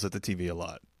dad yells at the TV a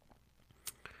lot.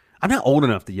 I'm not old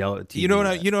enough to yell at the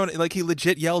TV. Like he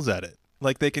legit yells at it.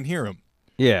 Like they can hear him.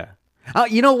 Yeah.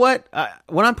 You know what?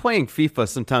 When I'm playing FIFA,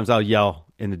 sometimes I'll yell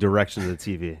in the direction of the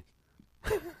TV.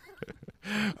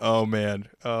 Oh, man.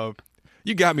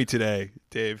 You got me today,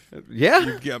 Dave. Yeah?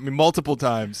 You got me multiple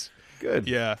times. Good.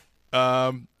 Yeah.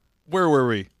 Where were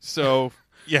we? So,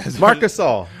 yes. Marc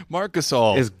Gasol. Marc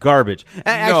Gasol is garbage.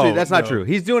 Actually, that's not no. true.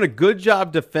 He's doing a good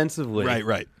job defensively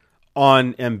right.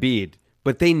 on Embiid,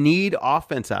 but they need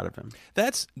offense out of him.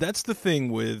 That's the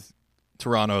thing with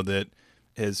Toronto that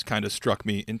has kind of struck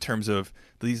me in terms of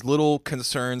these little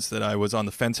concerns that I was on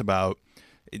the fence about.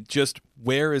 Just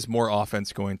where is more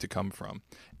offense going to come from?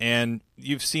 And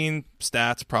you've seen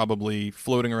stats probably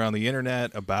floating around the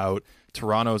internet about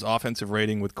Toronto's offensive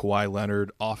rating with Kawhi Leonard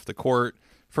off the court.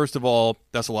 First of all,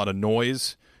 that's a lot of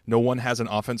noise. No one has an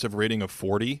offensive rating of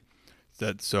 40.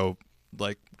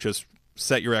 Just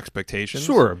set your expectations.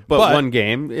 Sure, but one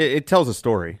game, it tells a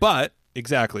story. But,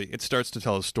 exactly, it starts to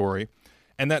tell a story.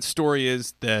 And that story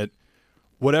is that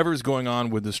whatever's going on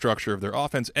with the structure of their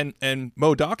offense, and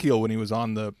Mo Dakhil, when he was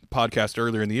on the podcast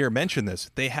earlier in the year, mentioned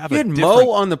this. They have you had Mo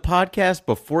on the podcast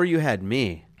before you had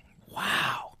me.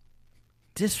 Wow.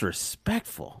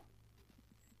 Disrespectful.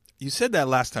 You said that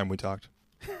last time we talked.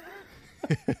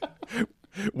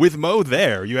 With Mo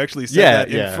there. You actually said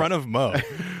that in front of Mo.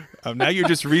 Now you're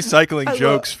just recycling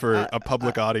jokes for a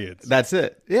public audience. That's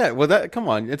it. Yeah, well, come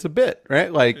on. It's a bit,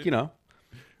 right? Like,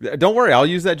 don't worry. I'll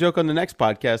use that joke on the next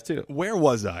podcast, too. Where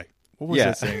was I? What was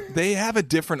I saying? They have a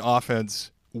different offense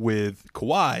with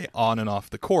Kawhi on and off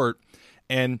the court.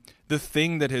 And the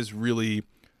thing that has really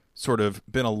sort of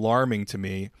been alarming to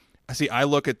me, I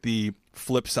look at the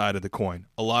flip side of the coin.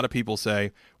 A lot of people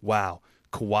say, wow,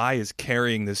 Kawhi is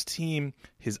carrying this team.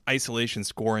 His isolation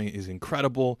scoring is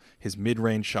incredible. His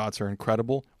mid-range shots are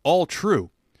incredible. All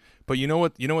true. But you know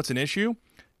what? You know what's an issue?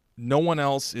 No one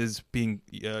else is being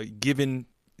given...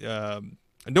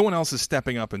 no one else is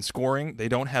stepping up and scoring. They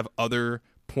don't have other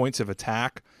points of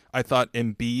attack. I thought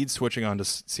Embiid switching on to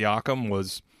Siakam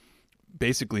was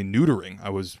basically neutering. I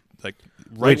was like,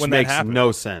 Which when makes that happened.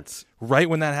 no sense. Right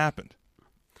when that happened.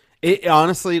 It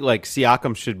honestly, like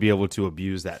Siakam should be able to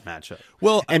abuse that matchup.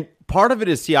 Well, and part of it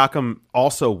is Siakam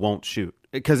also won't shoot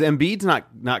because Embiid's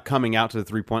not coming out to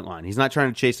the 3-point line. He's not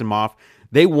trying to chase him off.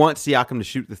 They want Siakam to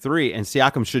shoot the three, and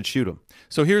Siakam should shoot him.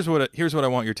 So here's what I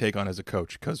want your take on as a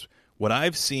coach, because what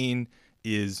I've seen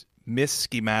is missed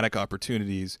schematic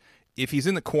opportunities. If he's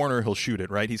in the corner, he'll shoot it,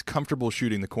 right? He's comfortable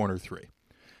shooting the corner three.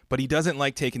 But he doesn't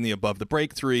like taking the above the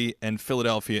break three, and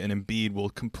Philadelphia and Embiid will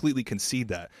completely concede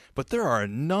that. But there are a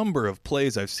number of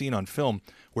plays I've seen on film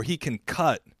where he can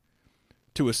cut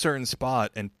to a certain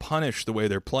spot and punish the way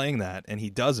they're playing that, and he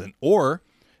doesn't. Or,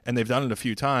 and they've done it a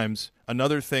few times,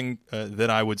 another thing that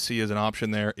I would see as an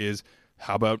option there is,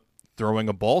 how about throwing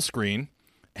a ball screen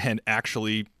and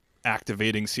actually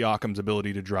activating Siakam's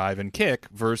ability to drive and kick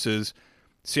versus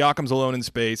Siakam's alone in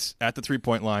space at the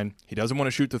 3-point line. He doesn't want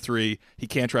to shoot the three. He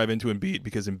can't drive into Embiid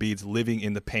because Embiid's living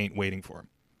in the paint waiting for him.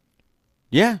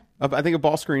 Yeah, I think a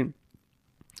ball screen.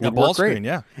 A ball screen,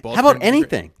 yeah. How about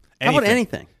anything? How about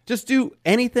anything? Just do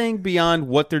anything beyond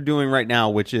what they're doing right now,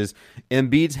 which is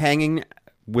Embiid's hanging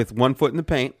with 1 foot in the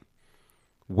paint,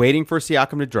 waiting for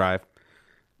Siakam to drive,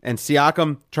 and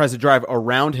Siakam tries to drive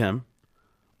around him,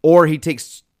 or he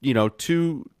takes,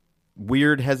 2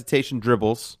 weird hesitation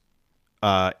dribbles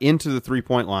into the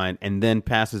 3-point line and then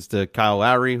passes to Kyle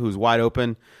Lowry, who's wide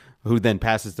open, who then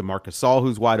passes to Marc Gasol,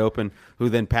 who's wide open, who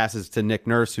then passes to Nick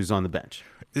Nurse, who's on the bench.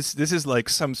 This is like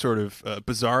some sort of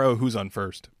bizarro who's on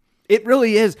first. It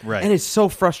really is. Right. And it's so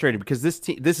frustrating because this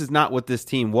is not what this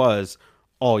team was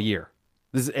all year.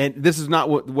 This is not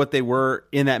what they were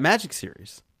in that Magic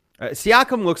series.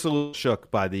 Siakam looks a little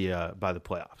shook by the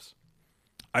playoffs.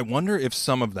 I wonder if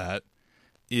some of that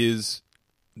is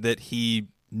that he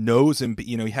knows Embiid.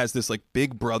 He has this like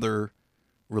big brother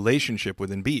relationship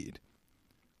with Embiid.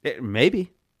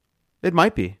 Maybe. It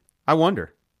might be. I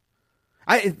wonder.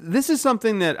 This is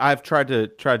something that I've tried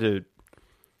to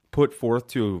put forth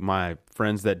to my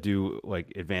friends that do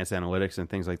like advanced analytics and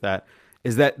things like that,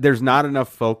 is that there's not enough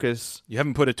focus. You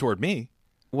haven't put it toward me.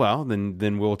 Well,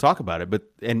 then we'll talk about it.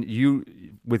 And you,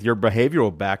 with your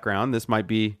behavioral background, this might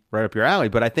be right up your alley.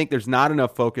 But I think there's not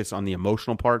enough focus on the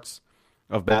emotional parts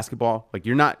of basketball. Like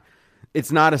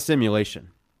it's not a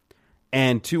simulation,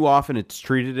 and too often it's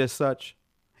treated as such.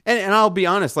 And I'll be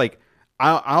honest, like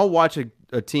I'll watch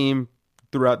a team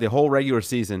throughout the whole regular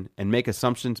season and make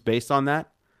assumptions based on that.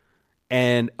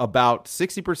 And about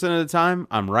 60% of the time,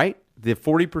 I'm right. The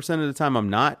 40% of the time, I'm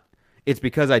not. It's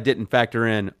because I didn't factor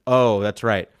in, oh, that's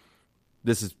right.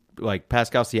 This is like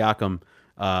Pascal Siakam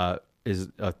is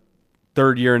a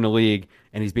third year in the league,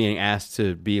 and he's being asked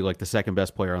to be like the second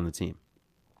best player on the team.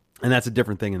 And that's a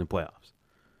different thing in the playoffs.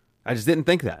 I just didn't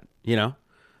think that,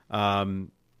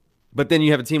 But then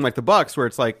you have a team like the Bucks where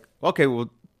it's like, okay, well,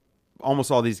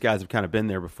 almost all these guys have kind of been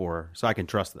there before, so I can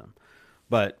trust them.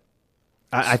 But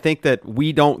I think that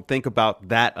we don't think about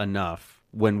that enough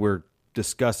when we're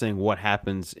discussing what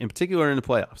happens, in particular in the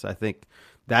playoffs. I think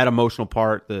that emotional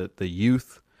part, the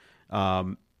youth,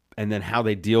 and then how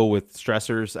they deal with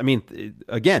stressors. I mean,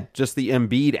 again, just the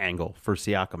Embiid angle for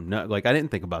Siakam. No, like I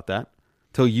didn't think about that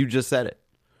till you just said it.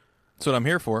 That's what I'm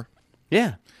here for.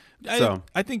 Yeah.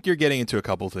 I think you're getting into a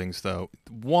couple things, though.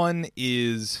 One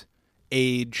is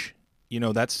age.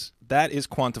 That is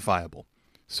quantifiable.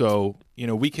 So,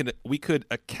 we could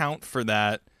account for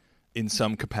that in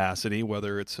some capacity,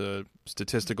 whether it's a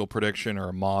statistical prediction or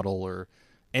a model or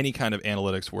any kind of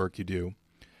analytics work you do.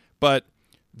 But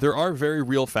there are very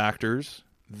real factors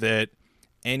that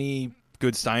any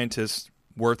good scientist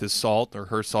worth his salt or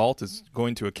her salt is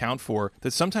going to account for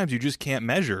that sometimes you just can't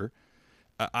measure.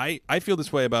 I feel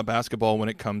this way about basketball when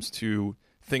it comes to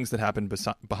things that happen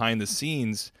behind the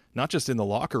scenes, not just in the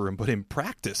locker room, but in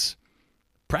practice.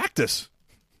 Practice.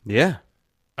 Yeah.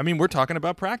 I mean, we're talking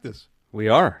about practice. We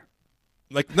are.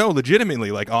 Like, no,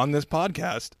 legitimately, like on this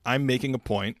podcast, I'm making a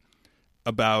point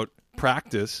about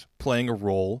practice playing a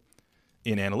role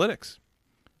in analytics.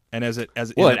 And it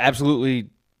absolutely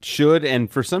should, and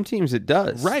for some teams it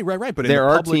does. Right. But there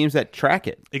are teams that track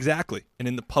it. Exactly. And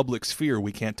in the public sphere,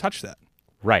 we can't touch that.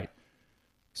 Right.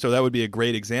 So that would be a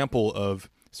great example of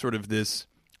sort of this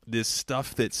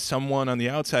stuff that someone on the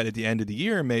outside at the end of the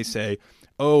year may say,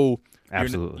 oh,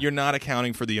 absolutely, you're not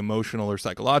accounting for the emotional or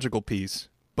psychological piece,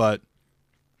 but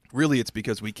really it's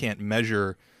because we can't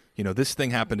measure, this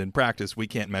thing happened in practice, we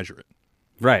can't measure it.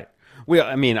 Right. Well,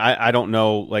 I mean, I don't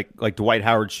know, like Dwight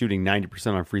Howard shooting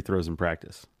 90% on free throws in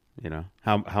practice.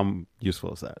 How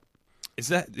useful is that? Is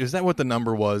that what the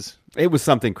number was? It was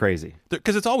something crazy.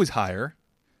 Because it's always higher.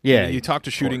 Yeah. You talk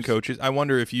to shooting coaches. I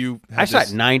wonder if you I shot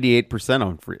 98%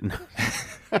 on free.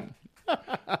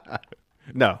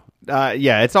 No,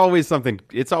 Yeah, it's always something.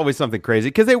 It's always something crazy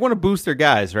because they want to boost their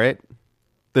guys, right?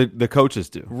 The coaches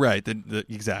do, Right.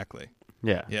 Exactly.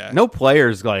 yeah. Yeah. No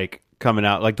players like coming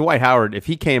out like Dwight Howard. If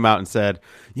he came out and said,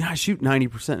 "Yeah, I shoot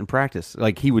 90% in practice,"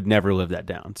 like he would never live that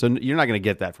down. So you're not going to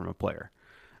get that from a player.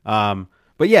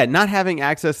 But yeah, not having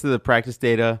access to the practice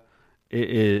data,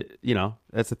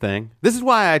 that's a thing. This is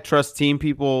why I trust team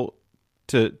people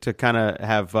to kind of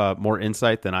have more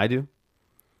insight than I do.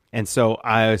 And so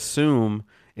I assume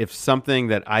if something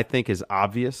that I think is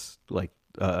obvious, like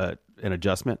an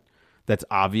adjustment that's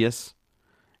obvious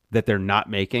that they're not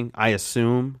making, I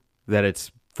assume that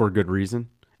it's for good reason,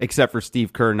 except for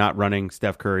Steve Kerr not running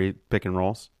Steph Curry pick and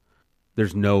rolls.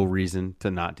 There's no reason to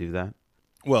not do that.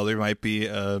 Well, there might be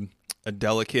a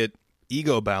delicate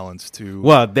ego balance to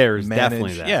there's manage.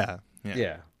 definitely that.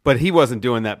 Yeah. But he wasn't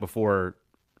doing that before.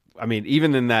 I mean,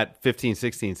 even in that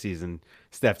 15-16 season,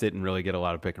 Steph didn't really get a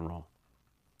lot of pick and roll.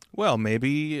 Well,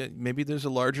 maybe there's a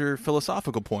larger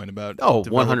philosophical point about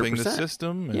developing 100%. the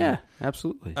system. And, Yeah,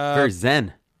 absolutely. Very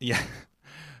zen. Yeah.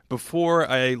 Before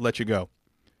I let you go,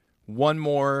 one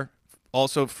more,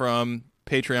 also from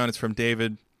Patreon. It's from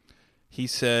David. He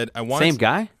said, "I want same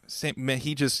guy. Man,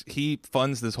 he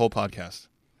funds this whole podcast.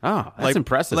 Oh, that's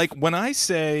impressive. Like when I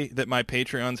say that my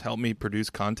Patreons help me produce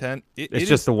content, it's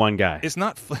just the one guy. It's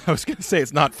not. I was going to say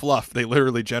it's not fluff. They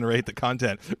literally generate the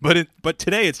content. But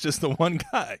today it's just the one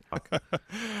guy.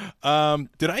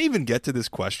 Did I even get to this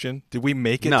question? Did we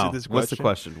make it to this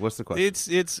question? What's the question?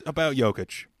 It's about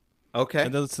Jokic. Okay.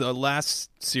 And that's the last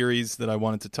series that I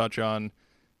wanted to touch on.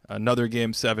 Another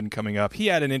Game 7 coming up. He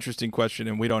had an interesting question,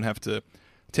 and we don't have to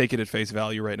take it at face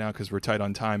value right now because we're tight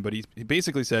on time. But he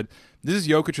basically said, this is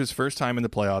Jokic's first time in the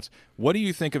playoffs. What do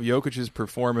you think of Jokic's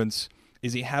performance?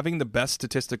 Is he having the best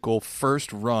statistical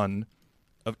first run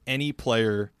of any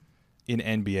player in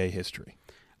NBA history?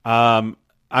 I'm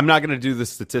not going to do the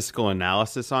statistical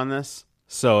analysis on this.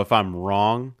 So if I'm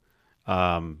wrong,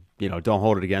 don't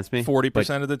hold it against me.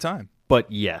 40% of the time. But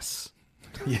yes.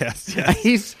 Yes.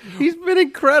 He's been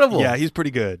incredible. Yeah, he's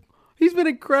pretty good. He's been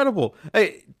incredible.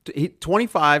 Hey,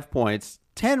 25 points,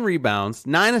 10 rebounds,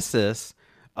 9 assists,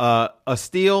 a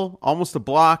steal, almost a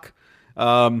block,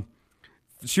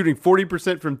 shooting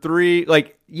 40% from 3.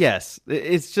 Like, yes,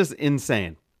 it's just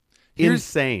insane.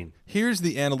 Insane. Here's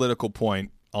the analytical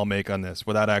point I'll make on this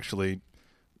without actually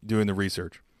doing the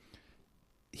research.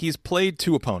 He's played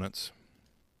 2 opponents.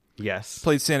 Yes.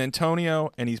 Played San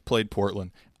Antonio, and he's played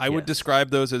Portland. I would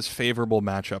describe those as favorable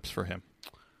matchups for him.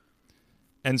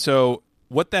 And so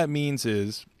what that means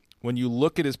is when you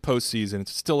look at his postseason,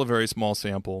 it's still a very small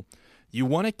sample. You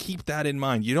want to keep that in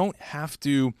mind. You don't have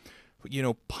to,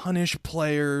 punish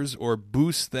players or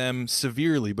boost them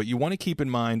severely, but you want to keep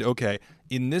in mind, okay,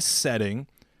 in this setting,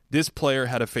 this player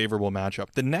had a favorable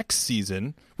matchup. The next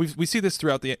season, we see this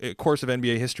throughout the course of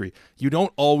NBA history. You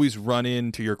don't always run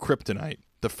into your kryptonite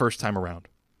the first time around.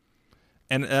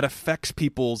 And that affects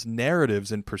people's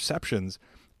narratives and perceptions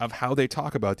of how they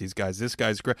talk about these guys. This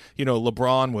guy's great.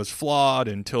 LeBron was flawed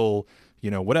until,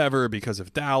 whatever, because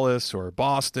of Dallas or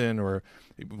Boston or,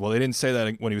 well, they didn't say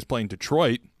that when he was playing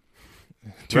Detroit,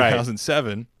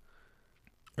 2007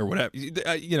 or whatever.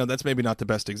 That's maybe not the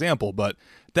best example, but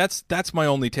that's my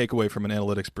only takeaway from an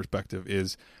analytics perspective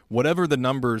is whatever the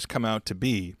numbers come out to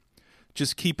be,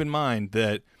 just keep in mind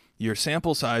that your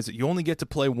sample size, you only get to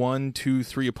play 1, 2,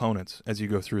 3 opponents as you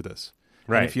go through this.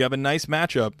 Right. And if you have a nice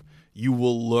matchup, you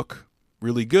will look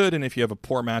really good. And if you have a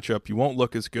poor matchup, you won't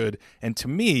look as good. And to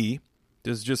me,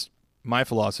 this is just my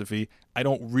philosophy, I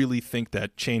don't really think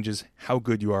that changes how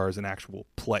good you are as an actual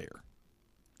player.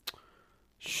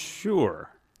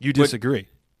 Sure. You disagree?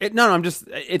 It's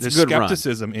There's a good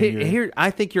skepticism run. in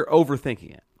I think you're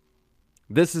overthinking it.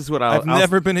 This is what I've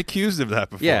never been accused of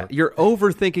that before. Yeah, you're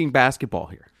overthinking basketball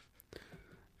here.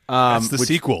 That's the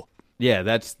sequel. Yeah,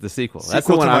 that's the sequel. That's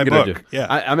Sequel the one to my I'm going to book. do. Yeah.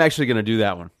 I'm actually going to do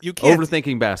that one. You can't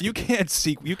overthinking basketball.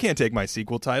 You can't take my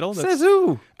sequel title. Says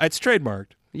who? It's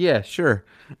trademarked. Yeah, sure.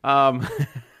 So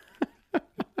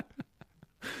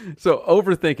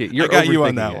overthinking. I got you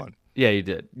on that one. Yeah, you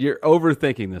did. You're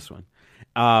overthinking this one.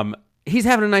 He's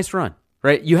having a nice run,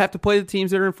 right? You have to play the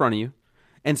teams that are in front of you,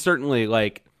 and certainly,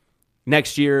 like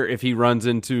next year, if he runs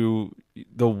into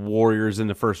the Warriors in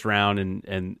the first round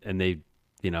and they,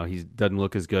 he doesn't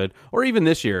look as good, or even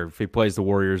this year if he plays the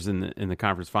Warriors in the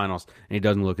conference finals and he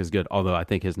doesn't look as good, although I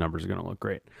think his numbers are going to look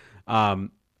great.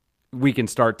 We can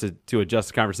start to adjust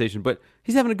the conversation, but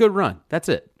he's having a good run. That's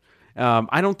it.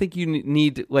 I don't think you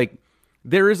need,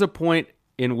 there is a point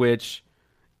in which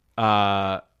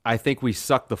I think we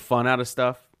suck the fun out of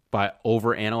stuff by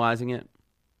over analyzing it.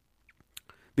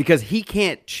 because he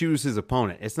can't choose his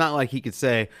opponent. It's not like he could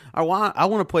say, I want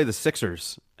to play the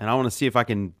Sixers, and I want to see if I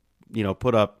can,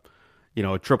 put up,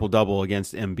 a triple-double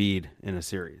against Embiid in a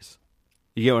series.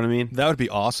 You get what I mean? That would be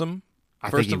awesome. I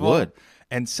First think of he all. would.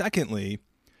 And secondly,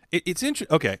 it's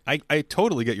interesting. Okay, I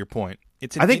totally get your point.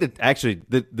 I think that actually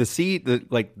the seed,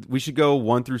 we should go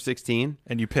 1 through 16,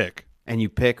 and you pick. and you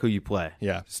pick who you play.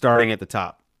 Yeah. Starting at the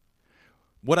top.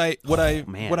 What I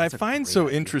man, what I that's a find great so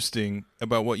idea. interesting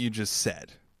about what you just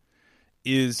said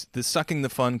is the sucking the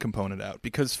fun component out.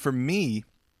 Because for me,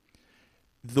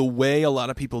 the way a lot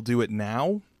of people do it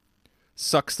now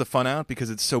sucks the fun out because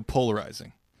it's so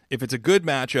polarizing. If it's a good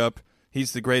matchup,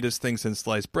 he's the greatest thing since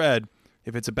sliced bread.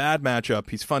 If it's a bad matchup,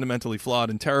 he's fundamentally flawed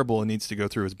and terrible and needs to go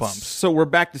through his bumps. So we're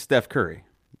back to Steph Curry,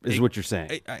 is what you're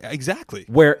saying. Exactly.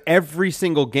 Where every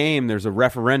single game there's a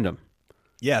referendum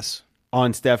Yes.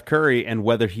 on Steph Curry and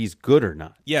whether he's good or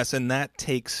not. Yes, and that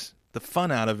takes the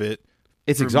fun out of it.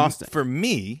 It's exhausting. For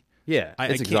me. Yeah, I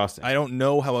it's can't- exhausting. I don't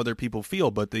know how other people feel,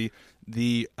 but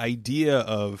the idea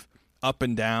of up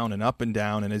and down,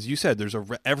 and as you said, there's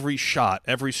every shot,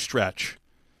 every stretch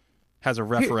has a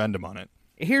referendum on it.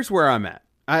 Here's where I'm at.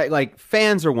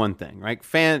 Fans are one thing, right?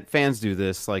 Fans do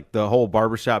this, like the whole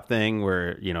barbershop thing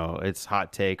where, it's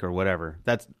hot take or whatever.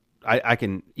 I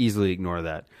can easily ignore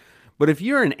that. But if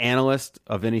you're an analyst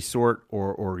of any sort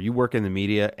or you work in the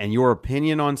media and your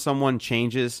opinion on someone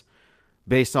changes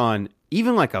based on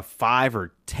even like a 5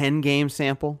 or 10 game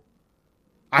sample,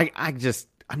 I'm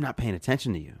not paying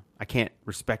attention to you. I can't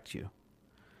respect you.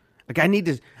 Like I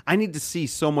need to see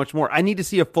so much more. I need to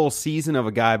see a full season of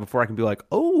a guy before I can be like,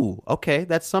 oh, okay,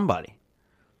 that's somebody.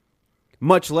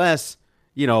 Much less,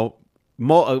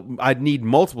 I'd need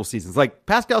multiple seasons. Like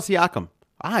Pascal Siakam,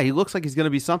 he looks like he's going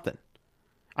to be something.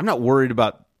 I'm not worried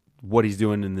about what he's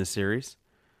doing in this series,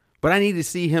 but I need to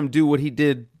see him do what he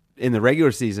did in the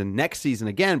regular season next season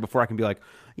again before I can be like,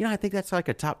 I think that's like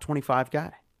a top 25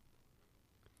 guy.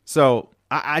 So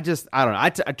I don't know. I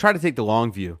try to take the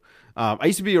long view. I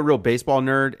used to be a real baseball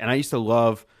nerd, and I used to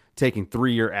love taking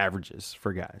 3-year averages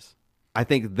for guys. I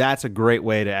think that's a great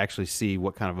way to actually see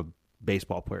what kind of a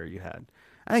baseball player you had.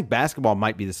 I think basketball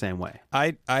might be the same way.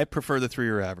 I prefer the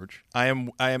 3-year average. I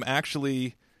am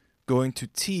actually going to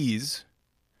tease.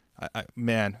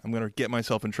 Man, I'm going to get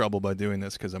myself in trouble by doing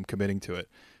this because I'm committing to it.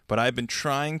 But I've been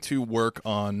trying to work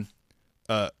on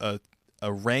a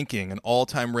ranking, an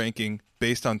all-time ranking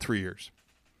based on 3 years.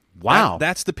 Wow.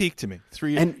 That's the peak to me.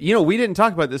 3 years. And, we didn't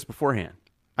talk about this beforehand.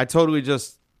 I totally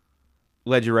just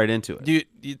led you right into it.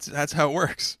 That's how it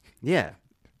works. Yeah.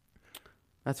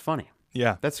 That's funny.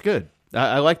 Yeah. That's good.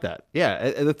 I like that.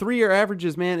 Yeah. The 3-year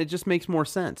averages, man, it just makes more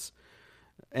sense.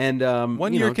 And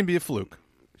 1 year can be a fluke.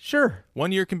 Sure.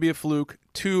 1 year can be a fluke.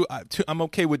 Two, I'm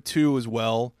okay with 2 as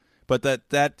well. But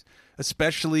that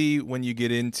especially when you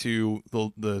get into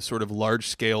the sort of large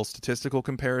scale statistical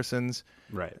comparisons.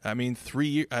 Right. I mean, 3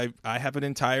 year. I have an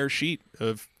entire sheet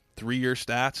of 3-year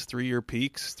stats, 3-year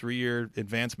peaks, 3-year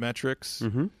advanced metrics.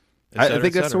 Mm-hmm. et cetera, I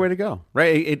think et that's the way to go.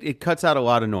 Right. It cuts out a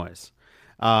lot of noise.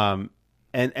 And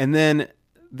then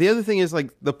the other thing is like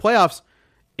the playoffs.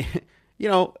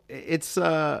 It's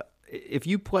if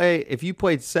you played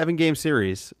 7-game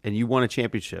series and you won a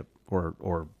championship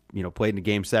or played in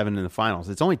Game 7 in the finals,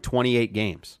 it's only 28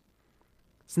 games.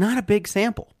 It's not a big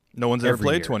sample. No one's ever every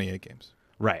played year. 28 games.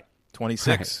 Right.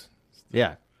 26. Right.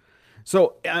 Yeah.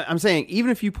 So I'm saying even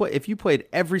if you played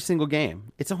every single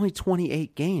game, it's only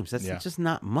 28 games. That's just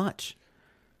not much.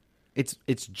 It's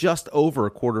just over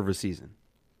a quarter of a season.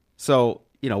 So,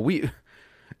 it's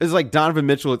like Donovan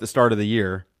Mitchell at the start of the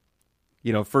year,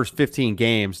 first 15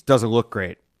 games doesn't look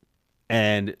great.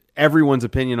 And everyone's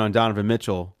opinion on Donovan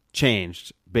Mitchell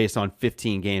changed based on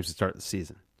 15 games to start the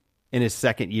season in his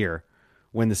second year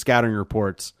when the scouting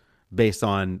reports based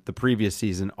on the previous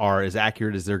season are as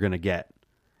accurate as they're going to get.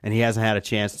 And he hasn't had a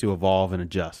chance to evolve and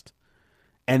adjust.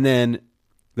 And then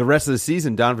the rest of the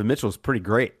season, Donovan Mitchell is pretty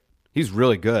great. He's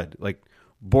really good, like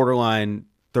borderline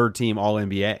third team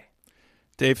All-NBA.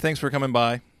 Dave, thanks for coming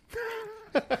by.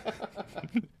 Do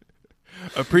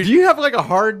you have like a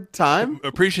hard time?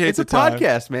 Appreciate it's the a time.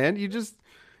 podcast, man. You just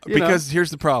because here's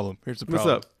the problem. What's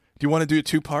up? Do you want to do it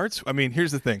 2 parts? I mean,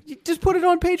 here's the thing. you just put it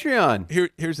on Patreon.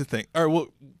 Here's the thing. All right, well,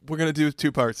 we're going to do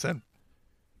 2 parts then.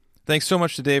 Thanks so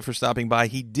much to Dave for stopping by.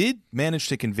 He did manage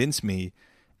to convince me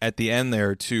at the end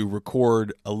there to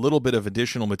record a little bit of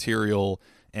additional material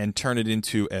and turn it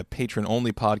into a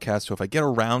patron-only podcast. So if I get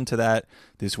around to that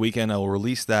this weekend, I will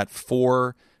release that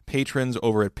for patrons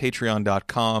over at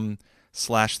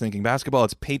patreon.com/thinkingbasketball.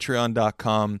 It's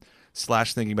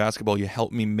patreon.com/thinkingbasketball. You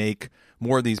help me make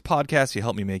more of these podcasts. You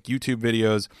help me make YouTube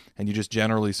videos, and you just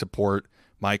generally support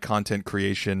my content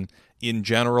creation in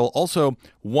general. Also,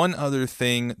 one other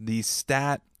thing, the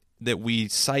stat that we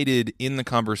cited in the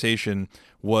conversation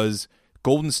was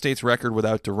Golden State's record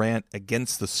without Durant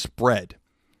against the spread.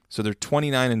 So they're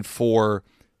 29-4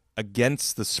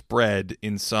 against the spread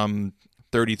in some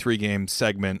 33-game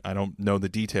segment. I don't know the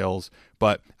details,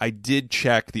 but I did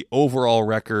check the overall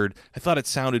record. I thought it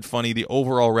sounded funny. The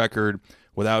overall record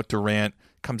without Durant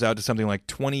comes out to something like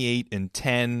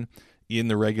 28-10 in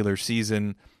the regular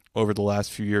season over the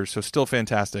last few years. So still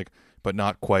fantastic, but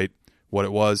not quite what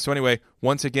it was. So anyway,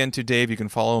 once again to Dave, you can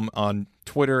follow him on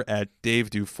Twitter at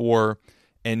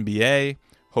DaveDo4NBA.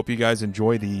 Hope you guys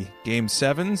enjoy the Game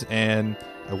 7s, and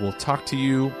I will talk to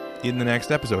you in the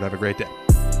next episode. Have a great day.